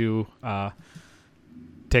going to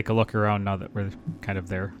take a look around now that we're kind of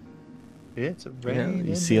there. It's a Yeah, rain.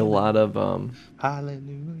 you see a lot of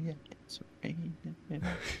Hallelujah. It's raining.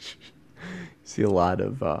 see a lot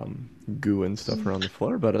of goo and stuff around the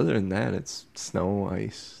floor, but other than that, it's snow,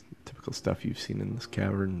 ice, typical stuff you've seen in this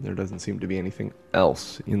cavern. There doesn't seem to be anything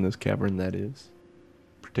else in this cavern that is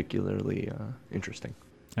particularly interesting.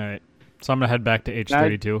 All right. So I'm going to head back to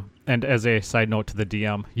H32. And as a side note to the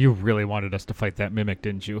DM, you really wanted us to fight that mimic,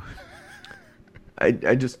 didn't you? I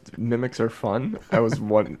just, mimics are fun.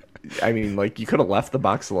 I mean, like, you could have left the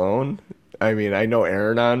box alone. I mean, I know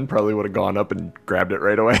Aranon probably would have gone up and grabbed it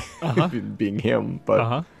right away, being him,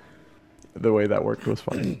 but the way that worked was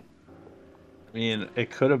fun. I mean,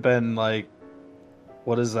 it could have been like,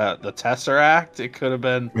 what is that? The Tesseract? It could have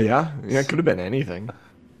been Yeah, it could have been anything.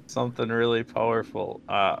 something really powerful,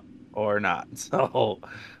 or not. So,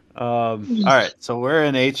 all right. So we're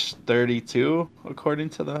in H32 according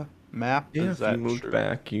to the map. Yeah, Is if that you moved true?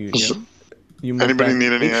 back, you moved Anybody back.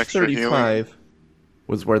 need any extra healing? H35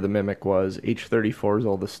 was where the mimic was. H34 is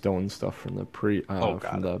all the stone stuff from the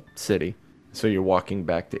from the city. So you're walking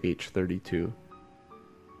back to H32.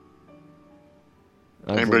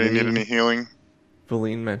 Anybody need any healing?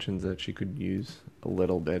 Valine mentions that she could use a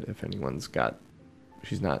little bit if anyone's got.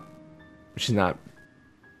 She's not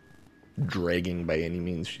dragging by any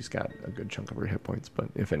means. She's got a good chunk of her hit points, but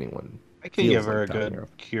if anyone, I can feels give her like a dying good or-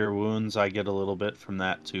 cure wounds. I get a little bit from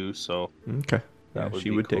that too, so okay, that yeah, would she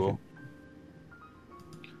be would cool. take it.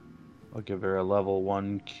 I'll give her a level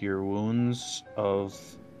 1 cure wounds of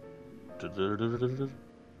 7.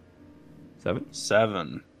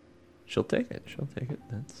 7. She'll take it. She'll take it.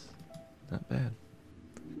 That's not bad.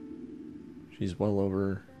 She's well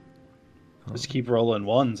over. Just keep rolling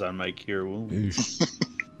ones on my cure wounds.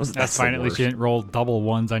 That's fine. At least you didn't roll double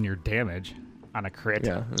ones on your damage on a crit.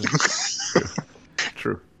 Yeah.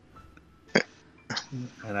 True.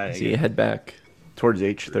 And I So you head back towards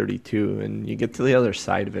H32, and you get to the other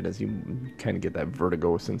side of it as you kind of get that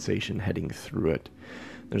vertigo sensation heading through it.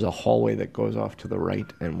 There's a hallway that goes off to the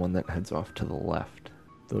right and one that heads off to the left.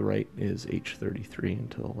 To the right is H33,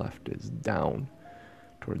 and to the left is down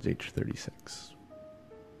towards H36.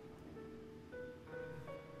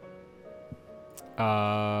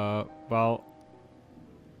 Well,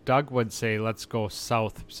 Doug would say let's go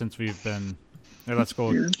south since we've been. Or let's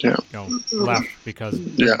go Yeah. left because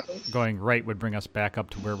Yeah. going right would bring us back up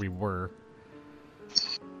to where we were.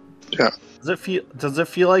 Yeah. Does it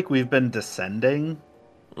feel like we've been descending?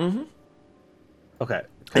 Mm-hmm. Okay.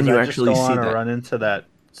 And you I actually just see don't want that. to run into that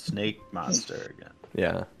snake monster again.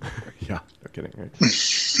 Yeah. Yeah. No kidding, right?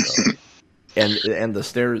 So, and the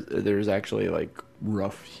stairs, there's actually like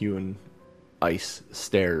rough hewn ice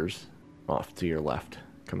stairs off to your left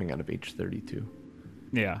coming out of H32.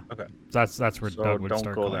 Yeah. Okay. That's where So Doug would don't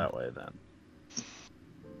start go going. that way then.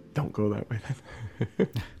 Don't go that way then.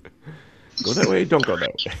 Go that way, don't go that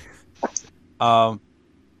way. Yeah. All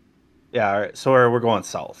right. So we're going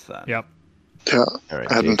south then. Yep. Yeah. All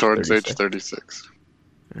right, Heading towards H36.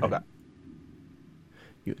 H36. Okay.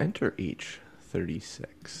 You enter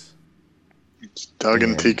H36. Doug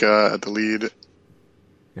and And- Tika at the lead,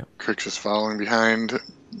 Yep. Crix is following behind.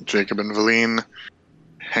 Jacob and Valine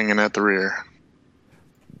hanging at the rear.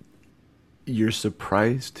 You're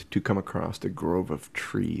surprised to come across a grove of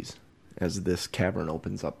trees as this cavern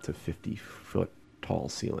opens up to 50-foot tall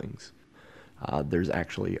ceilings. There's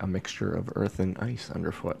actually a mixture of earth and ice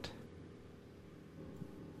underfoot.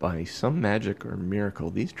 By some magic or miracle,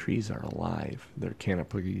 these trees are alive. Their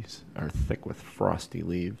canopies are thick with frosty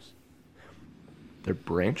leaves. Their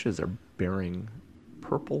branches are bearing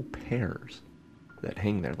purple pears that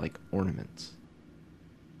hang there like ornaments.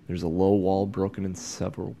 There's a low wall broken in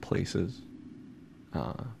several places,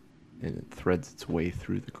 and it threads its way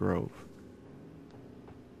through the grove,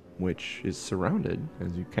 which is surrounded.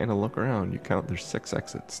 As you kind of look around, you count there's 6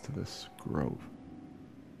 exits to this grove.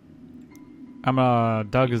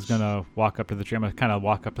 Doug is gonna walk up to the tree. I'm gonna kind of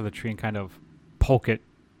walk up to the tree and kind of poke it,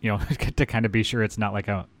 to kind of be sure it's not like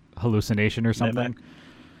a hallucination or something.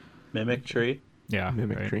 Mimic tree. Yeah,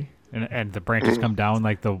 Mimic right. tree. And the branches come down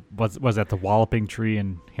like was that the walloping tree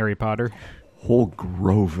in Harry Potter? Whole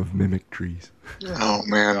grove of mimic trees. Oh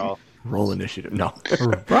man! Well, Roll initiative. No.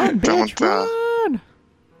 Run, bitch, Don't, run!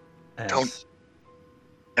 Don't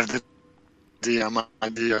have the DM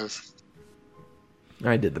ideas.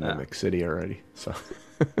 I did the Mimic City already, so.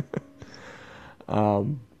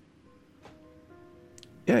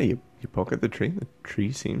 Yeah, you poke at the tree. The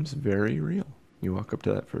tree seems very real. You walk up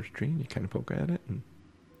to that first tree and you kind of poke at it, and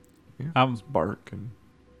it's bark and.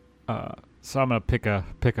 So I'm gonna pick a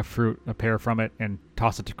fruit, a pear from it, and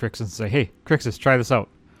toss it to Crixus and say, "Hey, Crixus, try this out."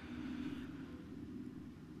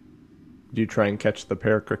 Do you try and catch the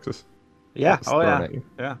pear, Crixus? yeah. It's Oh thrown yeah. at you.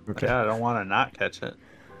 Yeah. Okay. Yeah. I don't want to not catch it.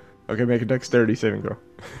 Okay, make a dexterity saving throw.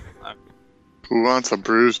 Who wants a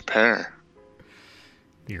bruised pear?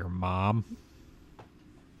 Your mom.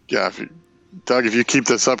 Yeah, Doug, if you keep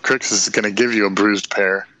this up, Crix is going to give you a bruised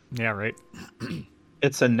pear. Yeah, right.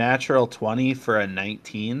 It's a natural 20 for a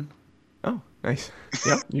 19. Oh, nice.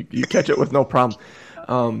 Yeah, you catch it with no problem.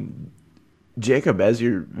 Jacob, as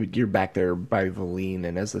you're back there by Valine,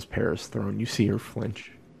 and as this pear is thrown, you see her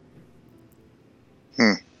flinch.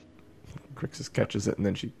 Crixus catches it, and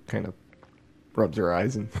then she kind of rubs her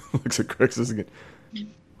eyes and looks at Crixus again.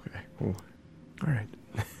 Okay, well, all right.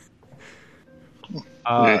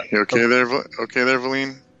 You okay there,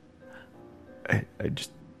 Valine? I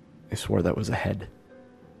swore that was a head.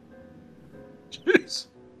 Jeez.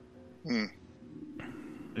 Hmm.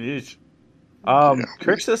 Yeesh. Yeah.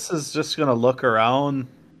 Crixus is just gonna look around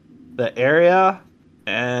the area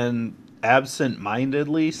and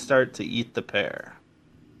absent-mindedly start to eat the pear.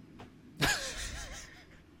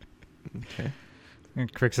 Okay.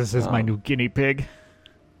 And Crixus is my new guinea pig.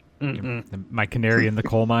 My canary in the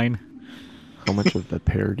coal mine. How much of the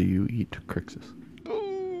pear do you eat, Crixus?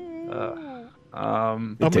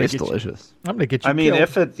 It tastes delicious. I'm gonna get you. I mean,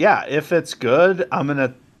 killed. if it's good, I'm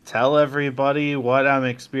gonna tell everybody what I'm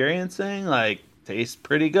experiencing. Like, tastes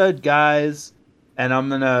pretty good, guys. And I'm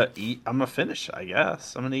gonna finish it, I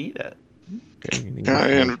guess. I'm gonna eat it. Okay, you need Yeah,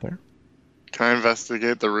 to and- there. Can I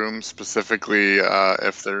investigate the room specifically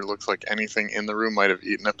if there looks like anything in the room might have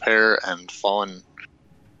eaten a pear and fallen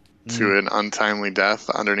to an untimely death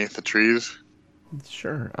underneath the trees?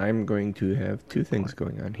 Sure. I'm going to have 2 things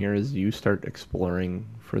going on here as you start exploring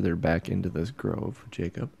further back into this grove,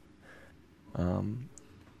 Jacob.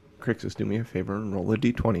 Crixus, do me a favor and roll a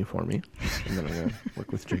d20 for me. And then I'm going to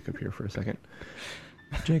work with Jacob here for a second.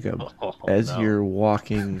 Jacob, as you're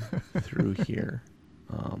walking through here,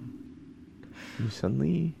 you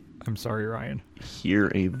suddenly I'm sorry, Ryan.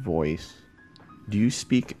 hear a voice. Do you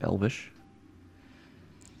speak Elvish?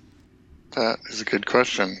 That is a good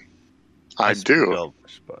question. I speak do.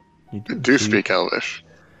 Elvish, but You I do. do So speak Elvish.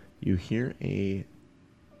 You hear a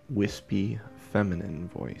wispy, feminine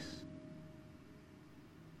voice.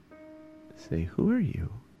 Say, who are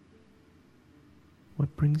you?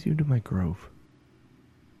 What brings you to my grove?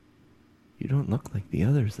 You don't look like the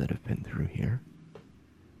others that have been through here.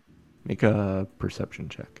 Make a perception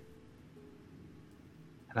check.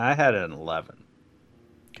 and I had an 11.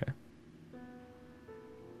 Okay.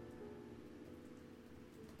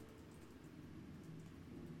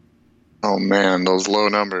 Oh man, those low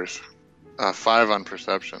numbers. 5 on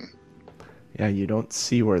perception. Yeah, you don't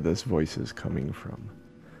see where this voice is coming from.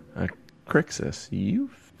 Crixus, you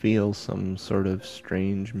feel some sort of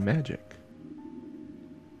strange magic.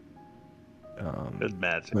 Good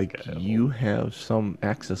magic. Like guy. you have some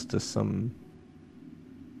access to some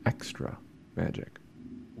extra magic.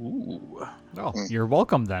 Ooh. Oh, you're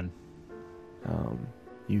welcome then.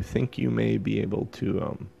 You think you may be able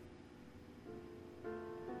to,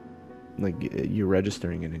 like you're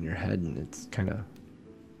registering it in your head, and it's kind of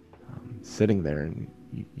sitting there, and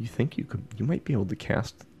You think you might be able to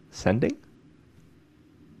cast sending?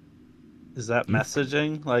 Is that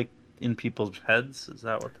messaging, like, in people's heads? Is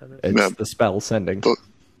that what that is? It's Yeah. the spell sending.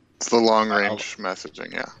 It's the long range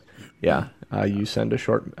messaging, yeah. Yeah, you send a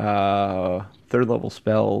short third level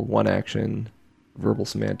spell, one action, verbal,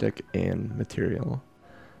 semantic, and material.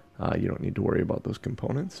 You don't need to worry about those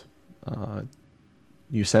components.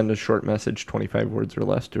 You send a short message, 25 words or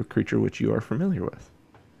less, to a creature which you are familiar with.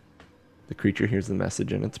 The creature hears the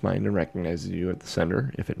message in its mind and recognizes you at the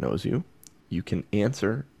sender if it knows you. You can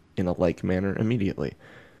answer in a like manner immediately.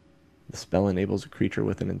 The spell enables a creature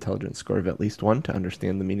with an intelligence score of at least 1 to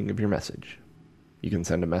understand the meaning of your message. You can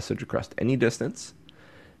send a message across any distance,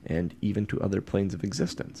 and even to other planes of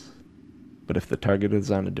existence. But if the target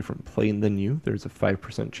is on a different plane than you, there's a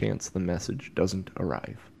 5% chance the message doesn't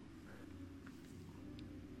arrive.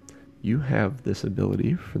 You have this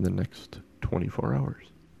ability for the next 24 hours.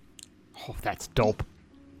 Oh, that's dope.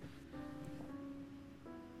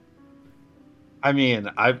 I mean,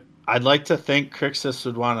 I'd like to think Crixus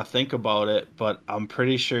would want to think about it, but I'm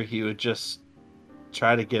pretty sure he would just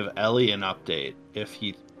try to give Ellie an update if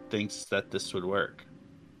he thinks that this would work.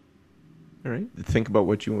 All right. Think about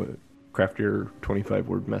what you want. Craft your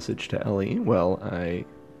 25-word message to Ellie while I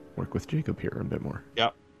work with Jacob here a bit more.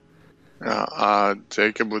 Yep.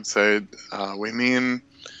 Jacob would say, we mean,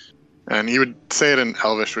 and he would say it in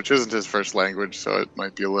Elvish, which isn't his first language, so it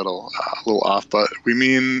might be a little off, but we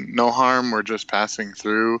mean no harm, we're just passing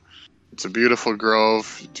through. It's a beautiful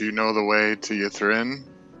grove. Do you know the way to Ythrin?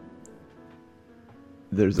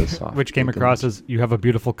 There's a soft... Which came across as, you have a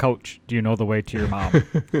beautiful couch. Do you know the way to your mom?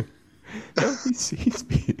 No, he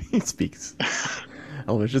speaks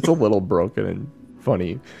Elvish. It's a little broken and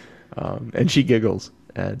funny. And she giggles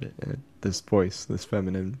at this voice, this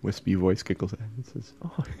feminine, wispy voice giggles at him and says,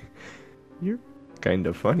 "Oh, you're kind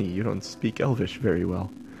of funny. You don't speak Elvish very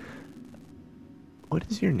well. What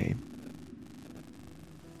is your name?"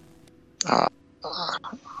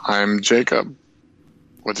 I'm Jacob.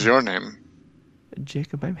 What's your name?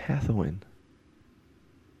 "Jacob, I'm Hathawin."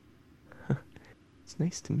 "It's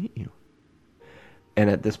nice to meet you." And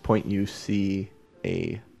at this point, you see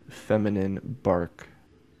a feminine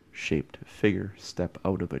bark-shaped figure step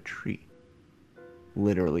out of a tree.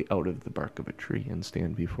 Literally out of the bark of a tree and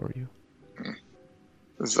stand before you.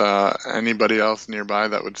 Is anybody else nearby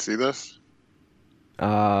that would see this?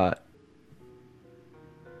 Where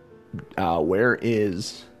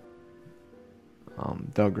is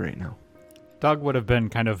Doug right now? Doug would have been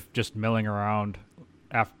kind of just milling around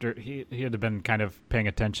after he had been kind of paying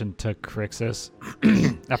attention to Crixus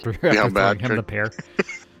after throwing him the pear.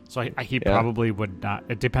 So he probably would not.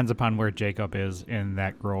 It depends upon where Jacob is in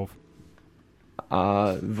that grove.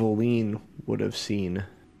 Voline would have seen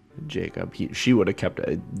Jacob. She would have kept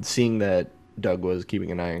seeing that Doug was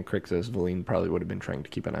keeping an eye on Crixus. Voline probably would have been trying to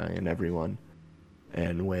keep an eye on everyone.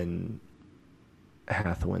 And when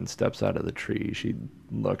Hathawin steps out of the tree, she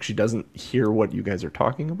doesn't hear what you guys are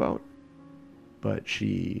talking about, but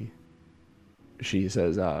she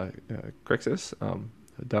says, "Crixus,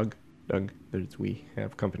 Doug, we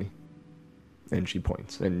have company." And she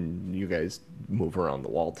points, and you guys move around the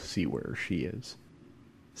wall to see where she is,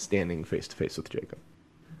 standing face to face with Jacob,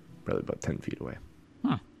 probably about 10 feet away.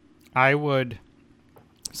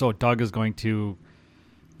 So Doug is going to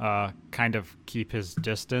kind of keep his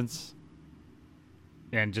distance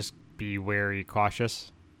and just be wary,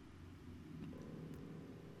 cautious.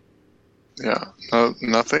 Yeah,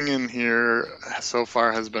 nothing in here so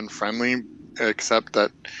far has been friendly, except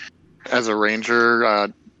that as a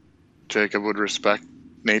ranger, Jacob would respect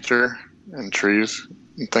nature and trees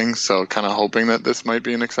and things, so kind of hoping that this might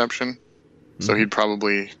be an exception. Mm-hmm. So he'd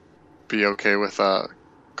probably be okay with a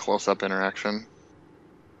close-up interaction.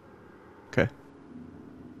 Okay.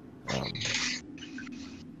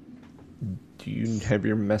 Do you have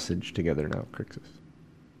your message together now, Crixus?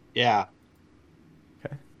 Yeah.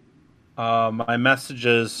 Okay. My message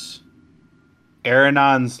is,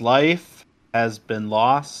 Aranon's life has been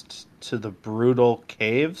lost to the brutal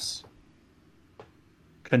caves.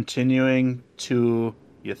 Continuing to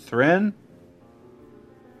Ythrin.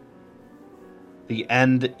 The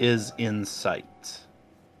end is in sight.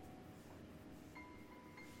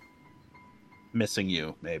 Missing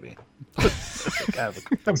you, maybe.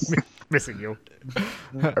 Missing you.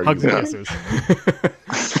 Hugs and kisses.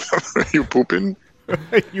 Are you pooping?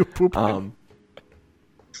 You pooping.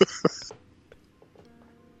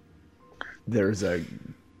 There's a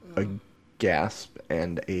gasp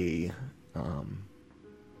and a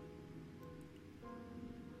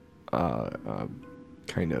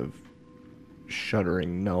kind of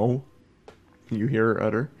shuddering no you hear her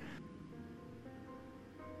utter.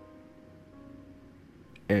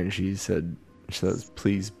 And she says,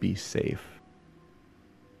 please be safe.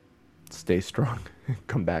 Stay strong.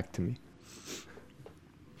 Come back to me.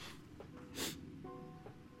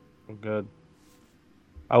 Good.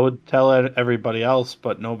 I would tell everybody else,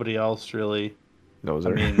 but nobody else really. Knows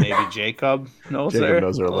I her. mean, maybe Jacob knows Jacob her.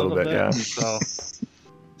 knows her a little bit, yeah.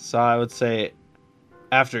 So I would say,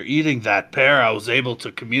 after eating that pear, I was able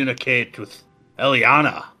to communicate with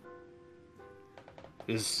Eliana.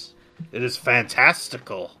 It is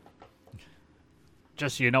fantastical.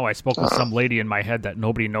 Just so you know, I spoke with some lady in my head that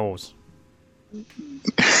nobody knows.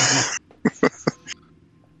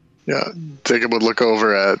 Yeah, Jacob would look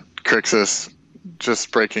over at Crixus,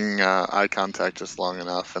 just breaking eye contact just long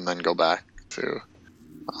enough, and then go back to.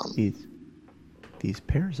 These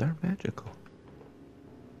pears are magical.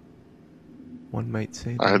 One might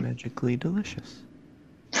say they're magically delicious.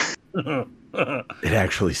 It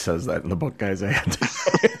actually says that in the book, guys. I had to.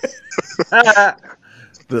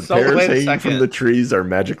 The pears hanging from the trees are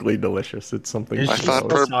magically delicious. It's something. Is she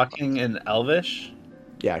talking in Elvish?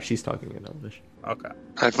 Yeah, she's talking in Elvish. Okay.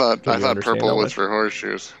 I thought purple Elvish? was for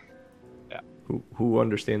horseshoes. Yeah. Who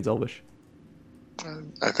understands Elvish?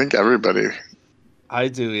 I think everybody. I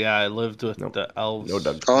do. Yeah, I lived with the elves. No,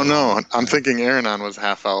 Doug. Oh no, I'm thinking Aranon was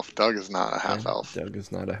half elf. Doug is not a half elf. Doug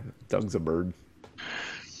is not a. Doug's a bird.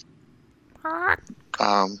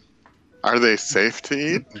 Are they safe to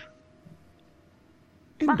eat?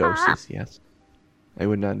 In doses, yes. I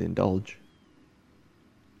would not indulge.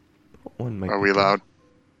 But one might. Are we allowed?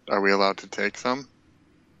 Are we allowed to take some?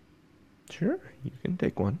 Sure, you can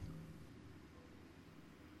take one.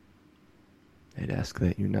 I'd ask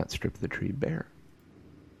that you not strip the tree bare.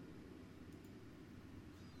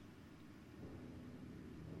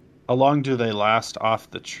 How long do they last off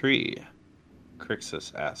the tree?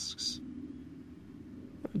 Crixus asks.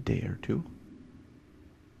 A day or two.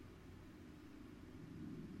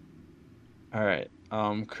 All right.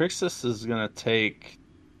 Crixus is gonna take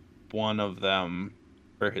one of them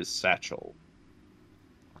for his satchel.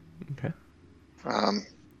 Okay.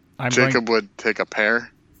 Jacob would take a pair,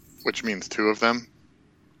 which means two of them.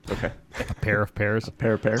 Okay. A pair of pears. A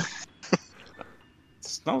pair.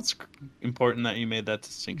 No, it's important that you made that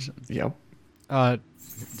distinction. Yep. Not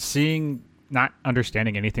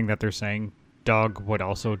understanding anything that they're saying, Doug would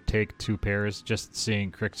also take two pairs, just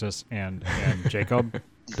seeing Crixus and Jacob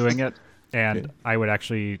doing it. And I would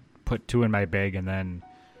actually put two in my bag, and then...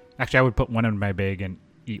 Actually, I would put one in my bag and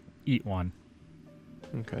eat one.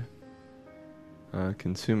 Okay.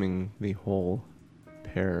 Consuming the whole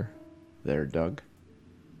pair there, Doug.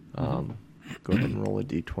 Go ahead and roll a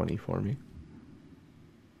d20 for me.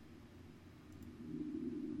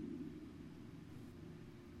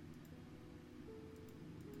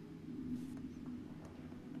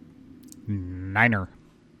 Niner.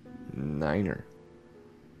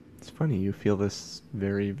 It's funny, you feel this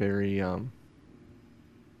very, very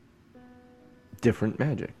different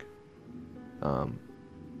magic.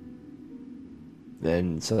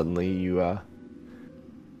 Then suddenly you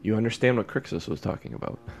understand what Crixus was talking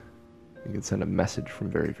about. You can send a message from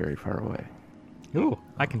very, very far away. Ooh,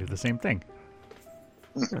 I can do the same thing.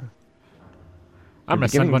 Yeah. I'm gonna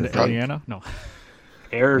send one to Eliana. No.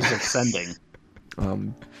 Errors of sending.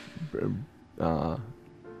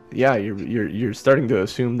 Yeah, you're starting to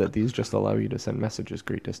assume that these just allow you to send messages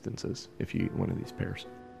great distances if you eat one of these pairs.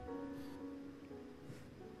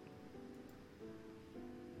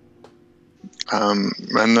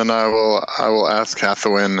 And then I will ask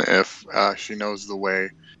Hathawin if she knows the way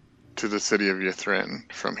to the city of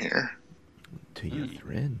Ythrin from here. To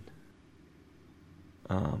Ythrin?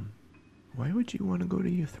 Why would you want to go to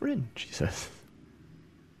Ythrin? She says.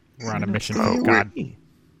 We're on a mission for God.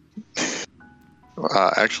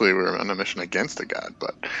 Actually, we're on a mission against a god,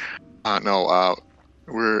 but no.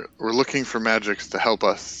 We're looking for magics to help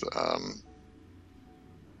us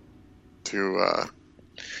to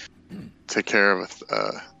take care of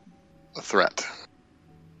a threat.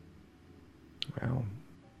 Well,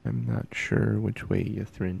 I'm not sure which way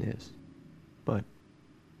Ythrin is, but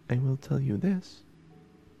I will tell you this.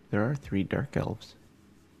 There are 3 dark elves.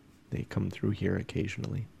 They come through here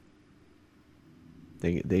occasionally.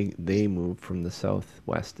 They move from the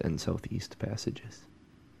southwest and southeast passages.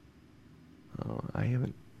 I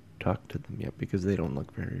haven't talked to them yet because they don't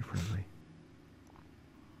look very friendly.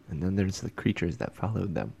 And then there's the creatures that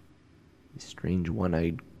followed them. These strange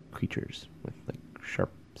one-eyed creatures with like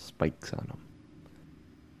sharp spikes on them.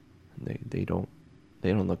 And they don't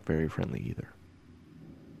look very friendly either.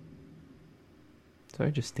 So I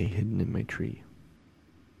just stay hidden in my tree.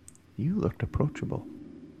 You looked approachable.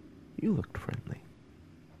 You looked friendly.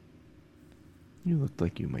 You looked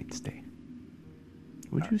like you might stay.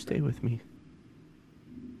 Would you stay with me?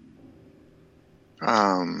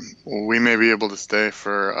 We may be able to stay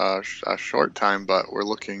for a short time, but we're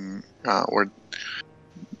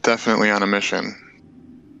definitely on a mission.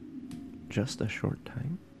 Just a short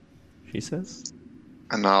time, she says.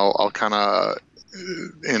 And I'll kind of,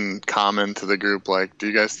 in common to the group, like, do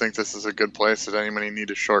you guys think this is a good place? Does anybody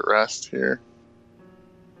need a short rest here?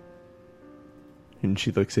 And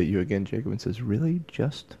she looks at you again, Jacob, and says, really?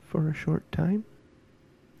 Just for a short time?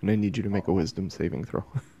 And I need you to make a wisdom saving throw.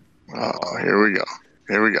 Oh, here we go.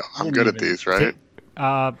 I'm good at these, right?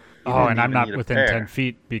 And I'm not within 10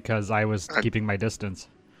 feet because I was keeping my distance.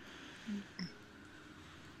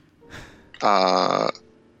 I'll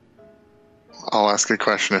ask a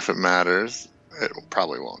question if it matters. It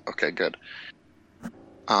probably won't. Okay, good.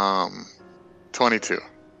 22.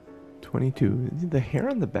 22. The hair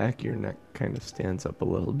on the back of your neck kind of stands up a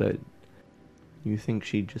little bit. You think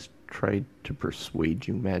she just tried to persuade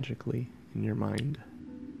you magically in your mind?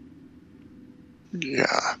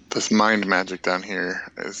 Yeah, this mind magic down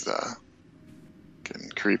here is getting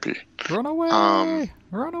creepy. Run away!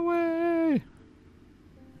 Run away!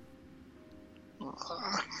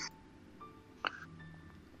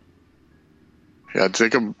 Yeah,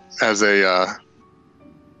 Jacob, as a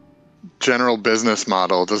general business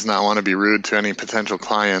model, does not want to be rude to any potential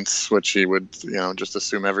clients, which he would, just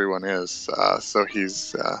assume everyone is. So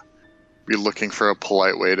he's be looking for a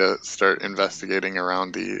polite way to start investigating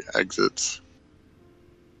around the exits.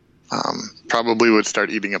 Probably would start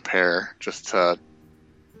eating a pear just to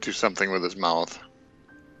do something with his mouth.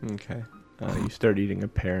 Okay. You start eating a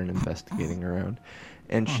pear and investigating around.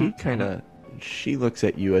 And she looks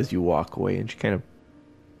at you as you walk away, and she kind of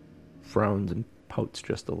frowns and pouts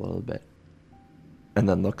just a little bit. And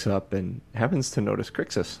then looks up and happens to notice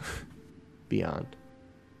Crixus beyond.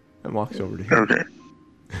 And walks over to him. Okay.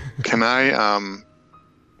 Can I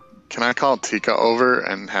call Tika over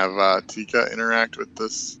and have Tika interact with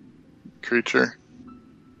this creature?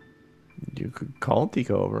 You could call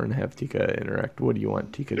Tika over and have Tika interact. What do you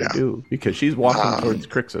want Tika to do? Because she's walking towards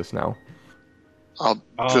Crixus now. I'll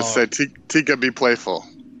just say, Tika, be playful.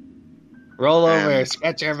 Roll over,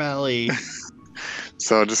 scratch your belly.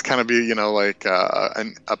 So just kind of be, like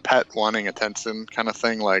a pet wanting attention kind of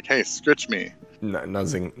thing. Like, hey, scritch me.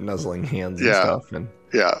 Nuzzling hands and stuff. And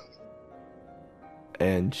yeah.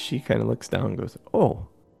 And she kind of looks down and goes, oh,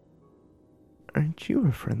 aren't you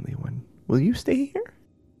a friendly one? Will you stay here?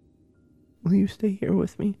 Will you stay here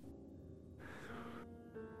with me?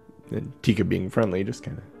 And Tika, being friendly, just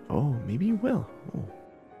kind of, oh, maybe you will. Oh,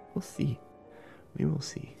 we'll see. We will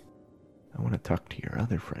see. I want to talk to your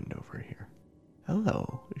other friend over here.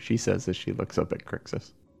 Hello, she says as she looks up at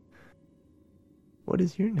Crixus. What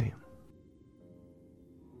is your name?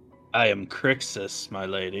 I am Crixus, my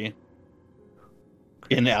lady.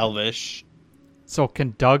 In Elvish. So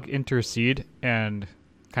can Doug intercede and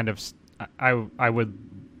kind of... I would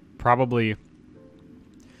probably...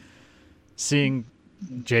 Seeing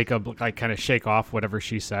Jacob like kind of shake off whatever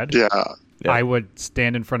she said. Yeah. I would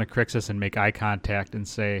stand in front of Crixus and make eye contact and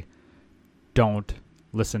say, don't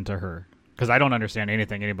listen to her. Because I don't understand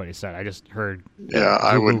anything anybody said. I just heard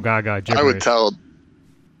gaga gibberish. I would tell,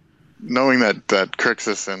 knowing that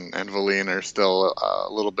Crixus and Valine are still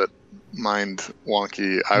a little bit mind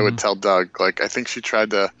wonky, I would tell Doug, like, I think she tried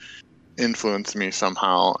to influence me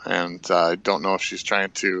somehow, and I don't know if she's trying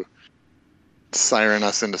to siren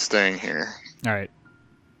us into staying here. All right.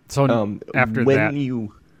 So after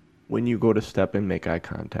when you go to step and make eye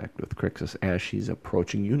contact with Crixus as she's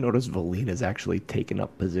approaching, you notice Valina's actually taken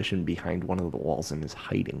up position behind one of the walls and is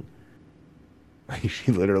hiding.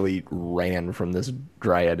 She literally ran from this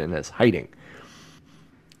dryad and is hiding.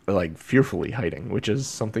 Like, fearfully hiding, which is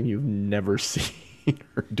something you've never seen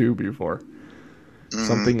her do before. Mm-hmm.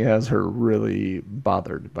 Something has her really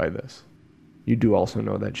bothered by this. You do also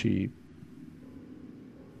know that she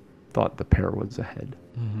thought the pair was ahead.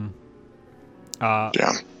 Mm-hmm.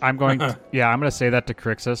 Yeah. I'm going to say that to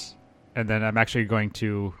Crixus, and then I'm actually going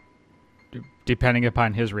to, depending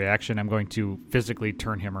upon his reaction, I'm going to physically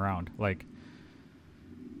turn him around, like,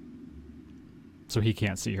 so he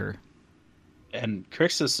can't see her. And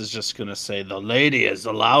Crixus is just going to say, the lady has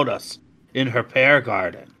allowed us in her pear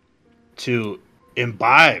garden to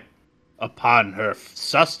imbibe upon her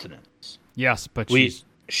sustenance. Yes, but we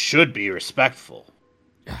should be respectful.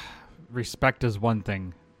 Respect is one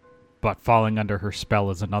thing, but falling under her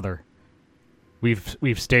spell is another. We've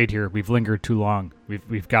stayed here. We've lingered too long.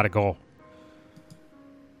 We've got to go.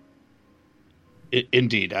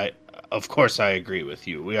 Indeed, of course I agree with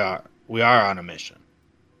you. We are on a mission.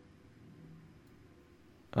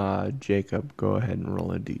 Jacob, go ahead and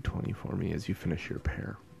roll a d20 for me as you finish your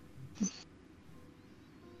pair.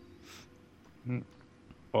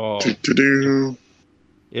 Oh, Do-do-do.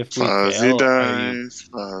 if we Fuzzy fail, are you dice,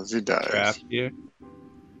 fuzzy dice. trapped here?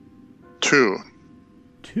 2.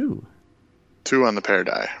 2. 2 on the pair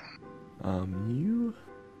die. You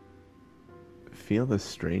feel this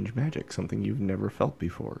strange magic, something you've never felt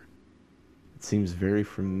before. It seems very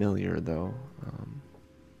familiar, though,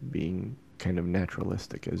 being kind of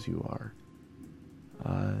naturalistic as you are.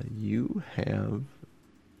 You have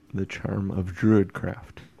the charm of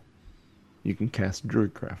Druidcraft. You can cast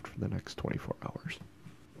Druidcraft for the next 24 hours.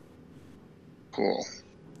 Cool.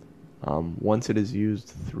 Once it is used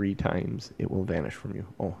 3 times, it will vanish from you.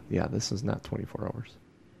 Oh, yeah, this is not 24 hours.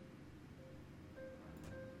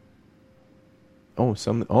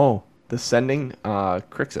 The Sending,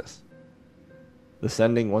 Crixus. The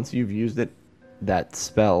Sending, once you've used it, that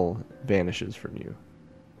spell vanishes from you.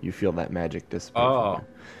 You feel that magic dissipate from you.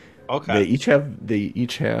 Okay. They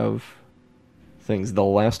each have things.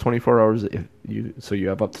 They'll last 24 hours so you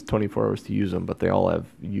have up to 24 hours to use them, but they all have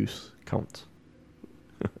use counts.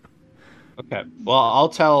 Okay. Well, I'll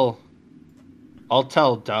tell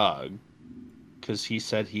Doug, because he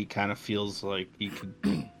said he kind of feels like he could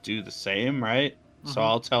do the same, right? So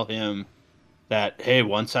I'll tell him that, hey,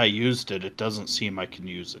 once I used it, it doesn't seem I can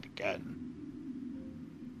use it again.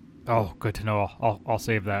 Oh, good to know. I'll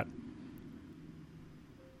save that.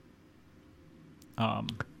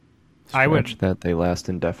 I would. Scratch that they last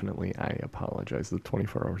indefinitely. I apologize. The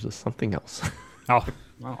 24 hours is something else. Oh,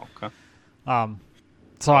 Oh, okay.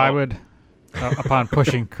 so I would, upon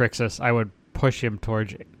pushing Crixus, I would push him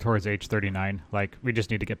towards H39. Like, we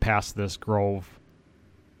just need to get past this grove.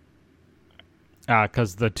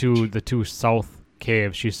 Because the two south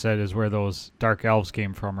caves, she said, is where those dark elves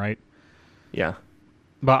came from, right? Yeah.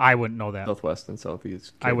 But I wouldn't know that. Southwest and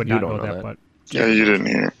southeast. I would You not don't know that, but Yeah, you didn't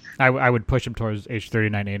hear. I would push him towards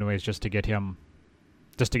H39 anyways, just to get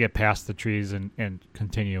past the trees and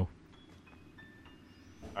continue.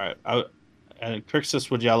 All right. And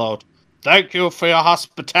Crixus would yell out, "Thank you for your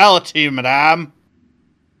hospitality, madame."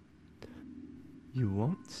 You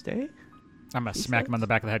won't stay? I'm going to smack him says? on the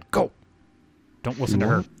back of the head. Go! Don't listen to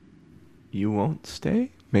her. You won't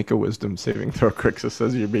stay? Make a wisdom saving throw, Crixus,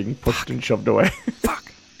 as you're being pushed and shoved away.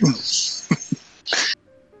 Fuck!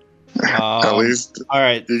 At least All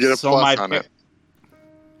right. you get a plus on it.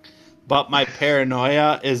 But my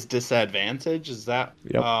paranoia is disadvantage. Is that?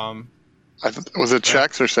 Yep. Was it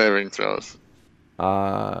checks or saving throws?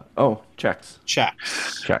 Checks.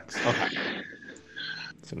 Checks. Checks. Okay.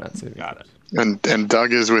 So not saving. Got it. And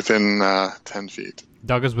Doug is within 10 feet.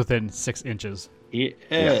 Doug is within 6 inches. He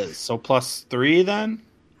is. So +3 then?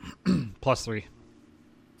 +3.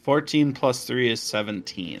 14 plus 3 is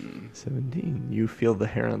 17. 17. You feel the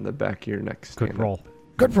hair on the back of your neck stand Good up. roll.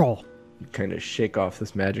 Good roll. You kind of shake off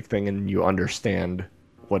this magic thing and you understand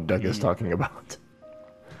what Doug is talking about.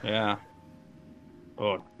 Yeah.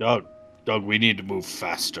 Oh, Doug, we need to move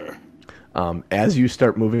faster. As you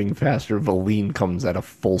start moving faster, Valine comes at a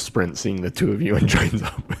full sprint, seeing the two of you, and joins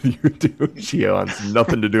up with you two. She wants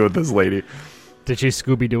nothing to do with this lady. Did she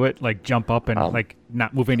Scooby-Doo it? Like, jump up and,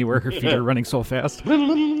 not move anywhere? Her feet are running so fast.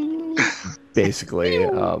 Basically,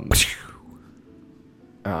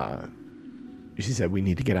 she said, we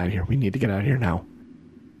need to get out of here. We need to get out of here now.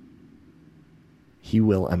 He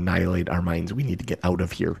will annihilate our minds. We need to get out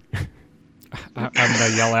of here. I'm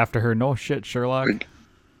going to yell after her, no shit, Sherlock.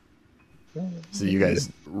 So you guys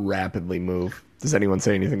rapidly move. Does anyone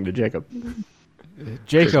say anything to Jacob?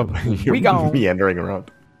 Jacob, You're we go. meandering around.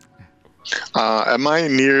 Am I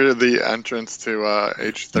near the entrance to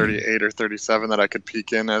H38 or 37 that I could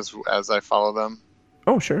peek in as I follow them?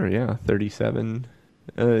 Oh, sure, yeah. 37.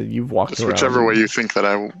 You've walked Just around. whichever way you think that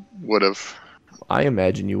I would have. I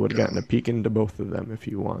imagine you would have gotten a peek into both of them if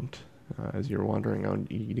you want, as you're wandering around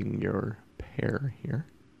eating your pear here.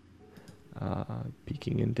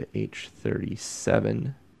 Peeking into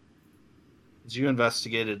H37. You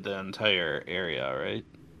investigated the entire area, right?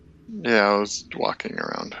 Yeah, I was walking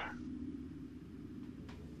around.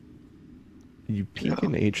 You peek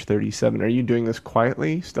into H37. Are you doing this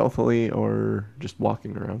quietly, stealthily, or just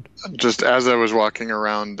walking around? Just as I was walking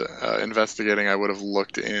around investigating, I would have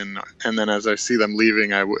looked in, and then as I see them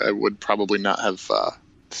leaving, I would probably not have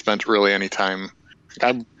spent really any time.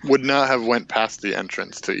 I would not have went past the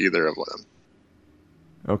entrance to either of them.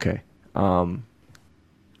 Okay.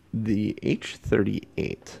 The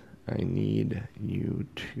H38, I need you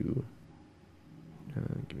to...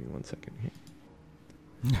 give me 1 second here.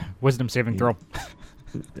 Wisdom saving throw.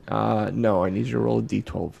 No, I need you to roll a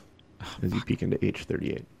d12 as you peek into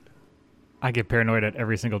H38. I get paranoid at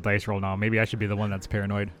every single dice roll now. Maybe I should be the one that's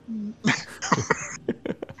paranoid.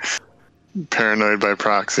 Paranoid by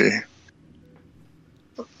proxy.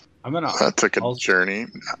 I'm gonna. That took a also- journey.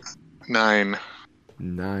 9.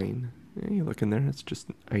 9. Yeah, you look in there, it's just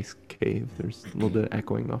an ice cave. There's a little bit of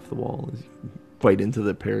echoing off the wall. As you bite into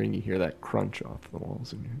the pear and you hear that crunch off the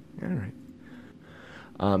walls. And you're, all right.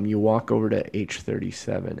 You walk over to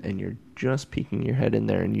H37 and you're just peeking your head in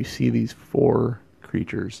there and you see these 4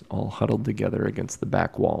 creatures all huddled together against the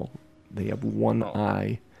back wall. They have one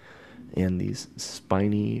eye and these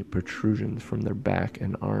spiny protrusions from their back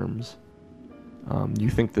and arms. You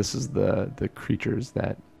think this is the creatures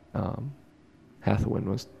that Hathawin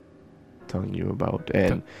was telling you about,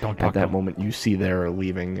 and Don't talk at that to 'em. moment you see they're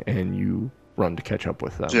leaving and you run to catch up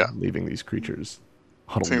with them, Yeah. leaving these creatures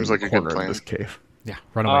huddled Seems in like the a good corner of plan. this cave. Yeah,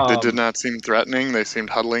 run away. They did not seem threatening. They seemed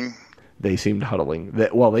huddling. They seemed huddling.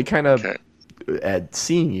 They kind of, Okay. at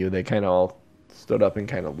seeing you, they kind of all stood up and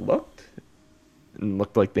kind of looked, and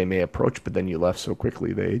looked like they may approach, but then you left so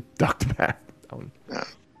quickly they ducked back down.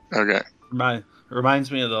 Okay. Reminds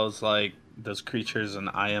me of those creatures in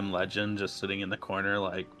I Am Legend, just sitting in the corner,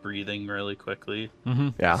 like breathing really quickly. Mm-hmm.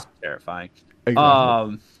 Yeah, Terrifying.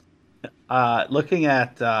 exactly. Looking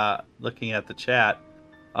at the chat,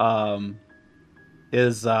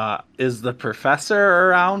 is the professor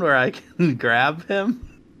around where I can grab him?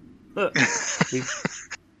 We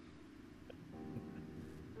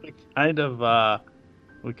kind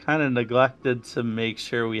of neglected to make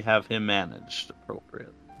sure we have him managed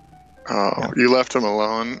appropriately. Oh, you left him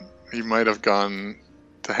alone. He might have gone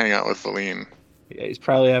to hang out with Valine. Yeah, he's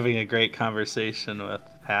probably having a great conversation with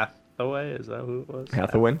Hathaway. Is that who it was?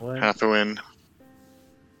 Hathawin? Hathawin.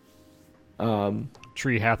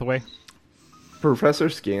 Tree Hathaway. Professor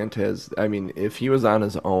Scant has, I mean, if he was on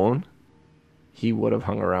his own, he would have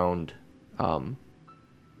hung around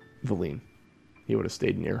Valine. He would have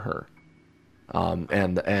stayed near her.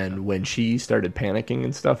 And when she started panicking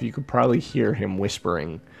and stuff, you could probably hear him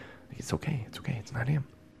whispering, it's okay, it's not him.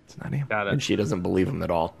 It's not him. Got it. And she doesn't believe him at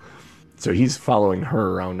all. So he's following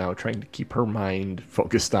her around now, trying to keep her mind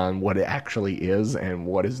focused on what it actually is and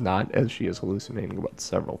what is not, as she is hallucinating about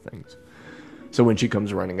several things. So when she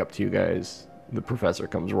comes running up to you guys, the professor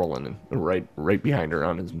comes rolling in right behind her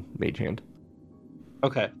on his mage hand.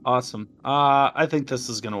 Okay, awesome. I think this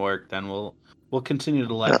is gonna work. Then we'll continue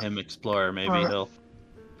to let him explore. Maybe he'll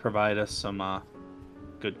provide us some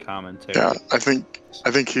good commentary. Yeah, I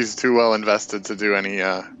think he's too well invested to do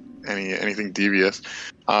anything devious.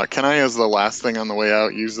 Can I, as the last thing on the way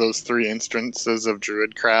out, use those 3 instances of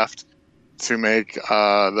Druidcraft to make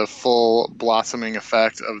the full blossoming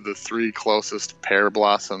effect of the 3 closest pear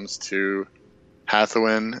blossoms to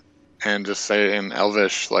Hathawin, and just say in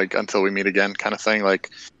Elvish, like, until we meet again, kind of thing, like,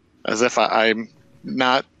 as if I'm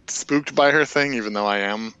not spooked by her thing, even though I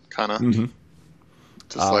am, kind of. Mm-hmm.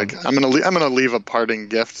 Just like, I'm gonna leave a parting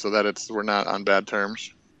gift so that we're not on bad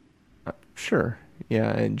terms. Sure. Yeah,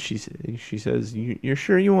 and she says, "You're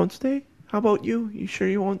sure you won't stay? How about you? You sure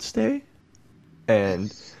you won't stay?"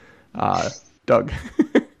 And Doug,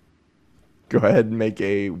 go ahead and make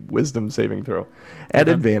a wisdom saving throw at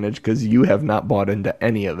advantage because you have not bought into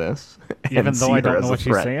any of this. Even and though see I her don't as know a what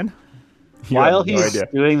she's threat. saying. You While have no he's idea.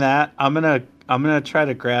 doing that, I'm gonna try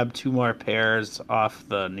to grab 2 more pears off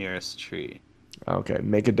the nearest tree. Okay,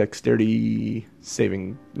 make a dexterity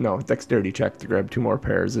check to grab 2 more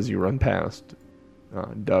pears as you run past.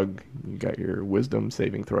 Doug, you got your wisdom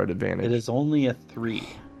saving throw at advantage. It is only a 3.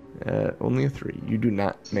 Only a 3. You do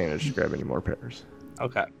not manage to grab any more pears.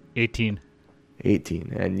 Okay. 18.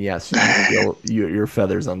 18. And yes, you feel your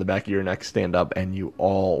feathers on the back of your neck stand up, and you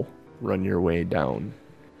all run your way down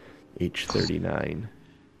H39.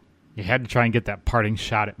 You had to try and get that parting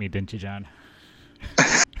shot at me, didn't you, John?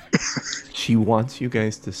 She wants you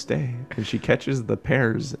guys to stay, and she catches the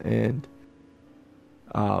pears, and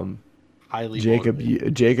Highly Jacob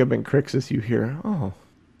motivated. and Crixus, you hear, oh,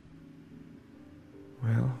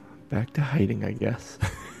 well, back to hiding, I guess.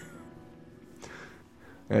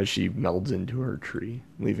 As she melds into her tree,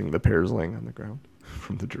 leaving the pears laying on the ground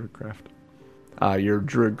from the Druidcraft. Your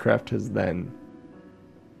Druidcraft has then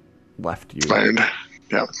left you. Expired.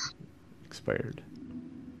 Yep. Expired.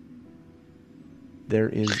 There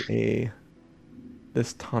is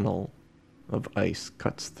this tunnel of ice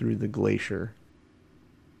cuts through the glacier,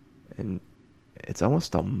 and it's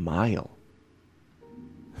almost a mile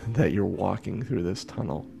that you're walking through this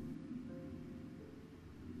tunnel,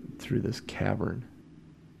 through this cavern.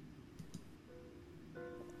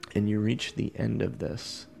 And you reach the end of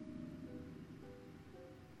this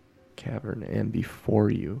cavern, and before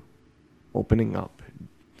you, opening up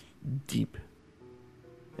deep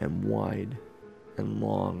and wide and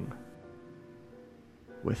long,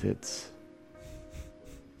 with its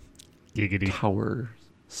Giggity. tower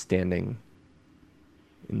standing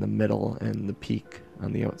in the middle and the peak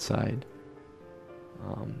on the outside.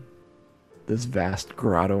 This vast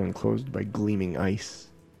grotto enclosed by gleaming ice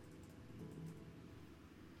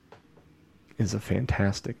is a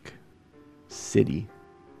fantastic city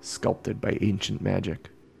sculpted by ancient magic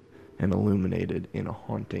and illuminated in a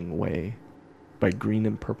haunting way by green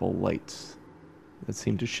and purple lights that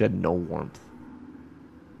seem to shed no warmth.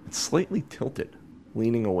 It's slightly tilted,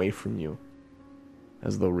 leaning away from you,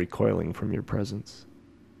 as though recoiling from your presence.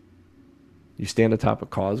 You stand atop a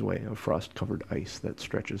causeway of frost-covered ice that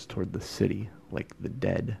stretches toward the city like the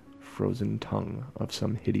dead, frozen tongue of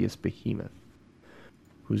some hideous behemoth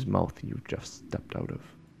whose mouth you've just stepped out of.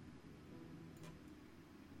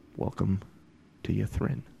 Welcome to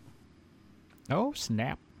Ythrin. Oh,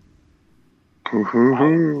 snap.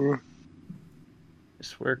 Hoo-hoo-hoo. I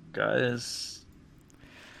swear guy is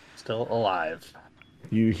still alive.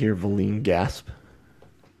 You hear Valine gasp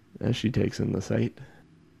as she takes in the sight.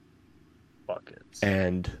 Buckets.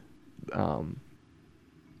 And,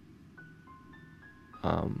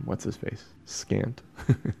 what's his face? Scant.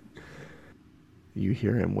 You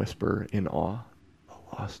hear him whisper in awe, "The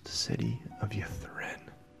lost city of Ythrin.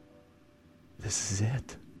 This is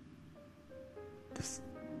it.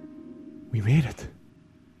 We made it.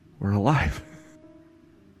 We're alive."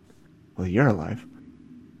 Well, you're alive.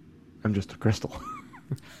 I'm just a crystal.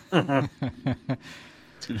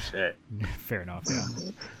 Touche. Fair enough, yeah.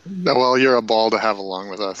 No, well, you're a ball to have along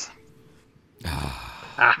with us.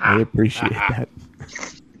 I appreciate that.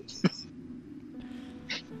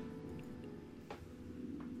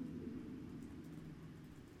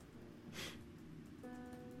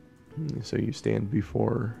 So you stand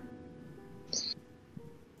before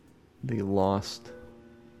the lost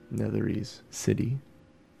Netherese city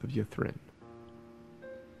of Ythrin.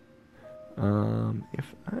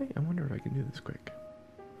 I wonder if I can do this quick.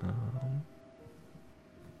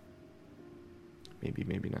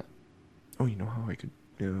 Maybe not. Oh, you know how I could?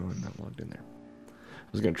 No, I'm not logged in there.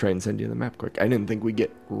 I was gonna try and send you the map quick. I didn't think we'd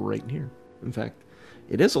get right here. In fact,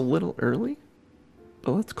 it is a little early,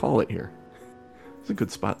 but let's call it here. It's a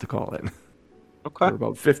good spot to call it. Okay. We're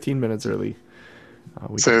about 15 minutes early.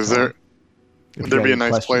 So would there be a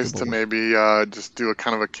nice place to make? maybe just do a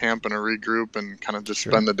kind of a camp and a regroup and kind of just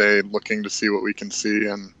Sure. spend the day looking to see what we can see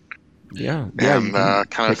and Yeah, you kind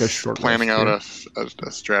can take a of short planning rest out here.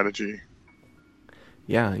 a strategy.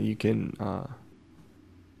 Yeah, you can.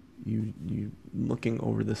 You looking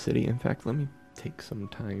over the city. In fact, let me take some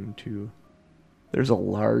time to. There's a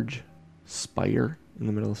large spire in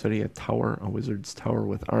the middle of the city, a tower, a wizard's tower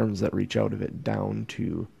with arms that reach out of it down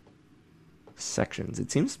to sections.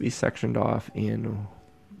 It seems to be sectioned off in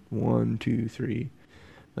 1, 2, 3,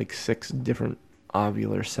 like 6 different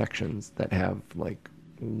ovular sections that have like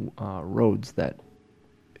roads that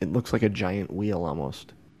it looks like a giant wheel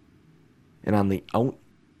almost. And on the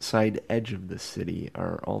outside edge of the city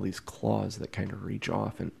are all these claws that kind of reach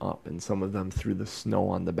off and up, and some of them through the snow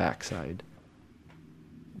on the backside.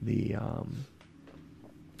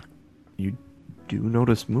 You do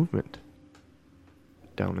notice movement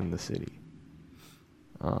down in the city.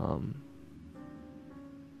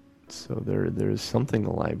 So there's something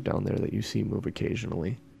alive down there that you see move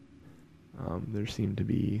occasionally. There seem to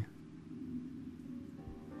be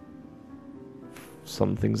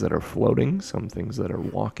some things that are floating, some things that are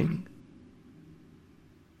walking.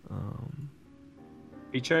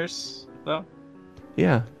 Features, though?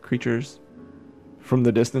 Yeah, creatures. From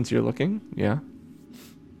the distance you're looking, yeah.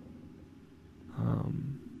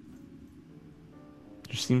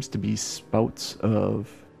 There seems to be spouts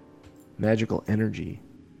of magical energy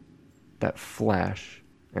that flash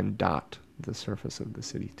and dot the surface of the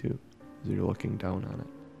city too, as you're looking down on it.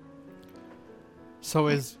 So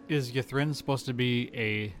is Ythrin supposed to be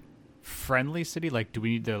a friendly city? Like, do we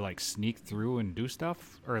need to like sneak through and do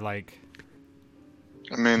stuff, or like?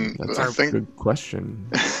 I mean, That's I a think good question.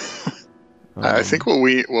 I think what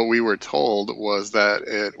we were told was that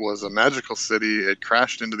it was a magical city. It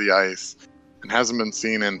crashed into the ice and hasn't been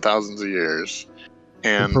seen in thousands of years.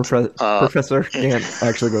 And Professor Gant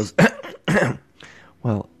actually goes,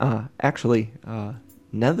 well, actually,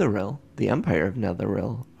 Netheril, the Empire of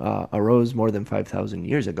Netheril, arose more than 5,000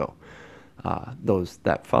 years ago. Those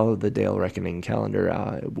that follow the Dale Reckoning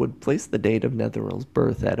calendar would place the date of Netheril's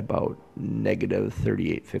birth at about negative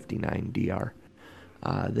 3859 DR.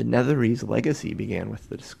 The Netherese legacy began with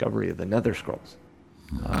the discovery of the Nether Scrolls.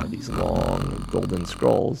 These long golden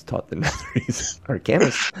scrolls taught the Netherese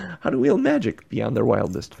arcanists how to wield magic beyond their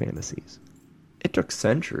wildest fantasies. It took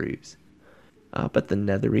centuries, but the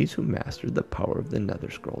Netherese who mastered the power of the Nether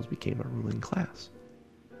Scrolls became a ruling class,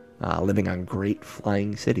 living on great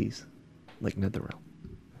flying cities like Netherrealm,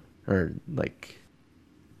 or like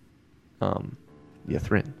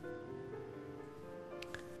Ythryn.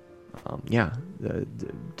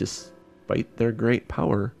 Despite their great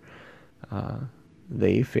power,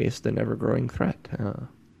 they faced an ever-growing threat,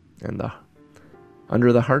 and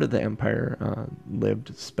under the heart of the Empire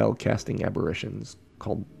lived spell-casting aberrations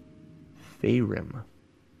called Faerûn.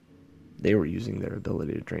 They were using their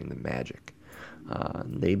ability to drain the magic.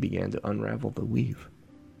 They began to unravel the weave,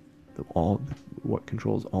 what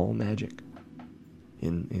controls all magic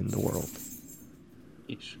in the world.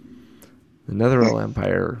 Eesh. The Netherrealm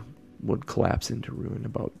Empire would collapse into ruin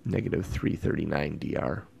about negative 339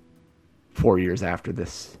 DR, 4 years after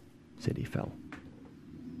this city fell.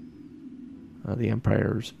 The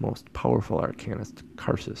Empire's most powerful arcanist,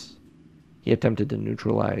 Karsus, he attempted to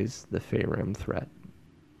neutralize the Faerûn threat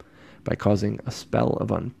by causing a spell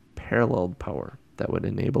of unparalleled power that would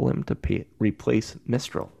enable him to replace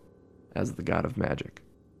Mistral as the god of magic,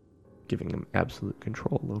 giving him absolute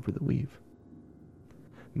control over the weave.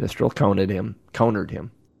 Mistral countered him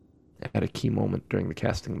at a key moment during the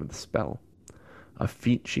casting of the spell, a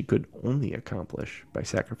feat she could only accomplish by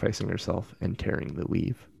sacrificing herself and tearing the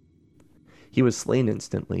weave. He was slain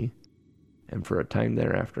instantly, and for a time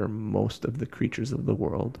thereafter, most of the creatures of the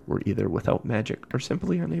world were either without magic or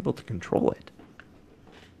simply unable to control it.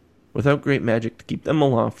 Without great magic to keep them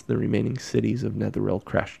aloft, the remaining cities of Netherrealm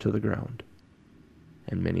crashed to the ground,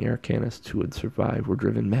 and many arcanists who had survived were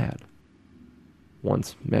driven mad.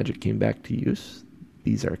 Once magic came back to use,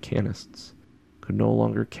 these arcanists could no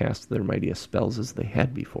longer cast their mightiest spells as they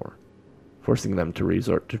had before, forcing them to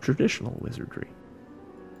resort to traditional wizardry.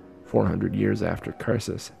 400 years after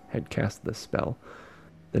Karsus had cast this spell,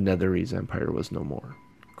 the Netherese Empire was no more,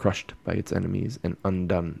 crushed by its enemies and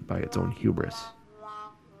undone by its own hubris.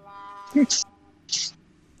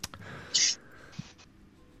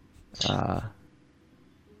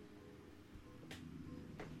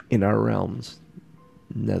 In our realms,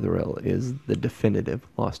 Netherrealm is the definitive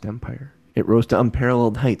Lost Empire. It rose to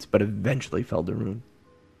unparalleled heights, but eventually fell to ruin.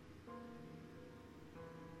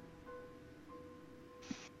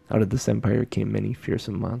 Out of this empire came many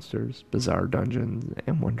fearsome monsters, bizarre dungeons,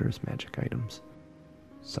 and wondrous magic items,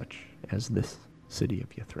 such as this city of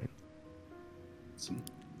Ythryn. So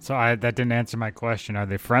that didn't answer my question. Are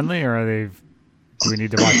they friendly, or do we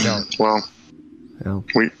need to watch out? Well,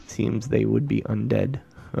 seems they would be undead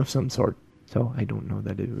of some sort, so I don't know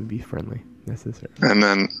that it would be friendly necessarily. And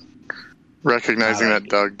then recognizing that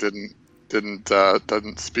Doug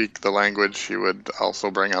doesn't speak the language, he would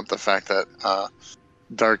also bring up the fact that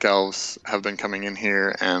dark elves have been coming in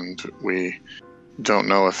here, and we don't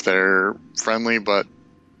know if they're friendly, but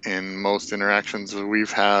in most interactions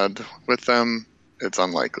we've had with them, it's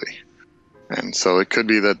unlikely. And so it could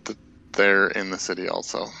be that they're in the city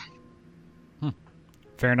also.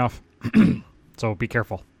 Fair enough. So be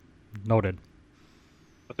careful. Noted.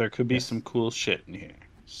 But there could be some cool shit in here,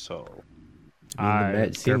 so...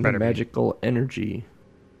 Seeing the magical energy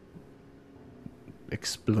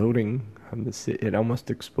exploding on the city, it almost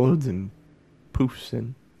explodes and poofs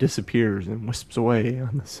and disappears and wisps away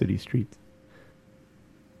on the city streets.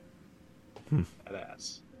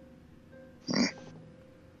 Badass.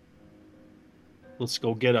 Let's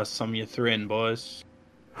go get us some Ythryn, boys.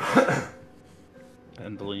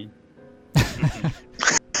 And Valine.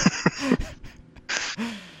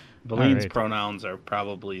 Valine's pronouns are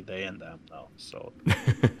probably they and them, though, so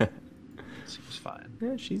seems fine.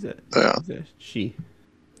 Yeah, she's a she.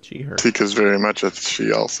 She, her. Tika's very much a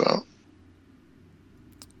she also.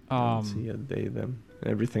 See a they, them.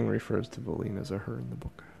 Everything refers to Valine as a her in the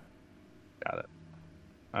book. Got it.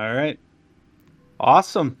 All right.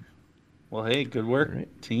 Awesome. Well, hey, good work,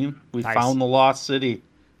 team. We found the lost city.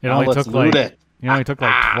 It only took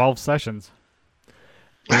like 12 sessions.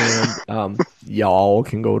 And y'all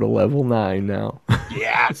can go to level 9 now.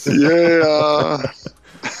 Yes. Yeah.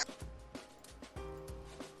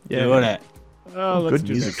 Doing it. Oh, good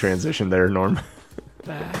music transition there, Norm.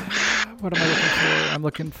 What am I looking for? I'm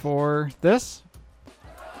looking for this.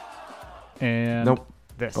 And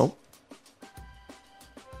this. Oh.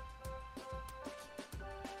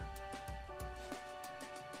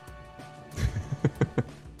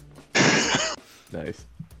 Nice.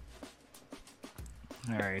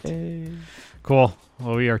 All right. Cool.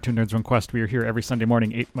 Well, we are Two Nerds One Quest. We are here every Sunday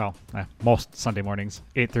morning, most Sunday mornings,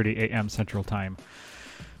 8:30 a.m. Central Time.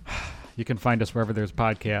 You can find us wherever there's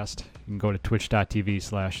podcast. You can go to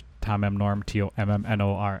twitch.tv/TomMNorm,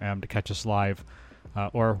 TOMMNORM, to catch us live.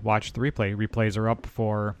 or watch the replay. Replays are up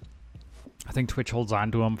for, I think Twitch holds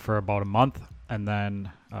on to them for about a month, and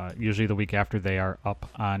then usually the week after they are up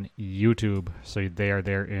on YouTube. So they are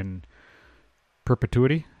there in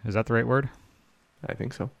perpetuity. Is that the right word? I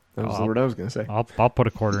think so. That was the word I was going to say. I'll put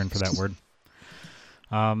a quarter in for that word.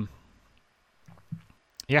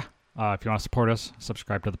 Yeah. If you want to support us,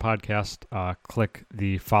 subscribe to the podcast. Click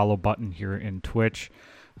the follow button here in Twitch.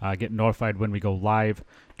 Get notified when we go live.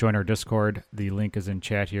 Join our Discord. The link is in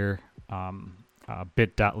chat here.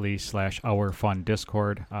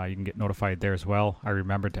 bit.ly/OurFunDiscord. You can get notified there as well. I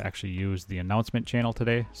remembered to actually use the announcement channel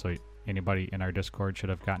today, so anybody in our Discord should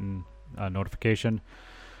have gotten a notification.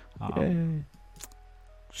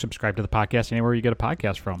 Subscribe to the podcast anywhere you get a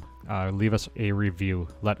podcast from. Leave us a review.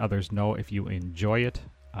 Let others know if you enjoy it.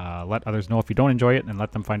 Let others know if you don't enjoy it, and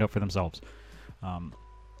let them find out for themselves.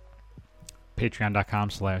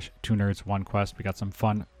 Patreon.com/2nerds1quest. We got some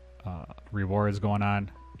fun rewards going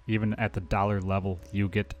on. Even at the $1 level, you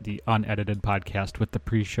get the unedited podcast with the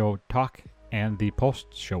pre-show talk and the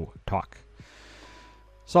post-show talk.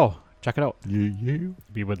 So, check it out. Yeah.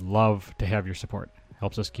 We would love to have your support.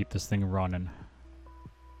 Helps us keep this thing running.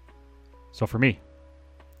 So for me,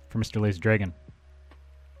 for Mr. Lazy Dragon,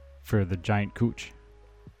 for the Giant Cooch,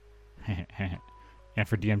 and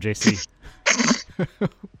for DMJC,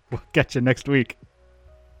 we'll catch you next week.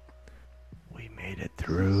 We made it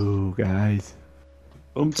through, guys.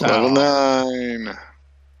 Boomtown. Level 9.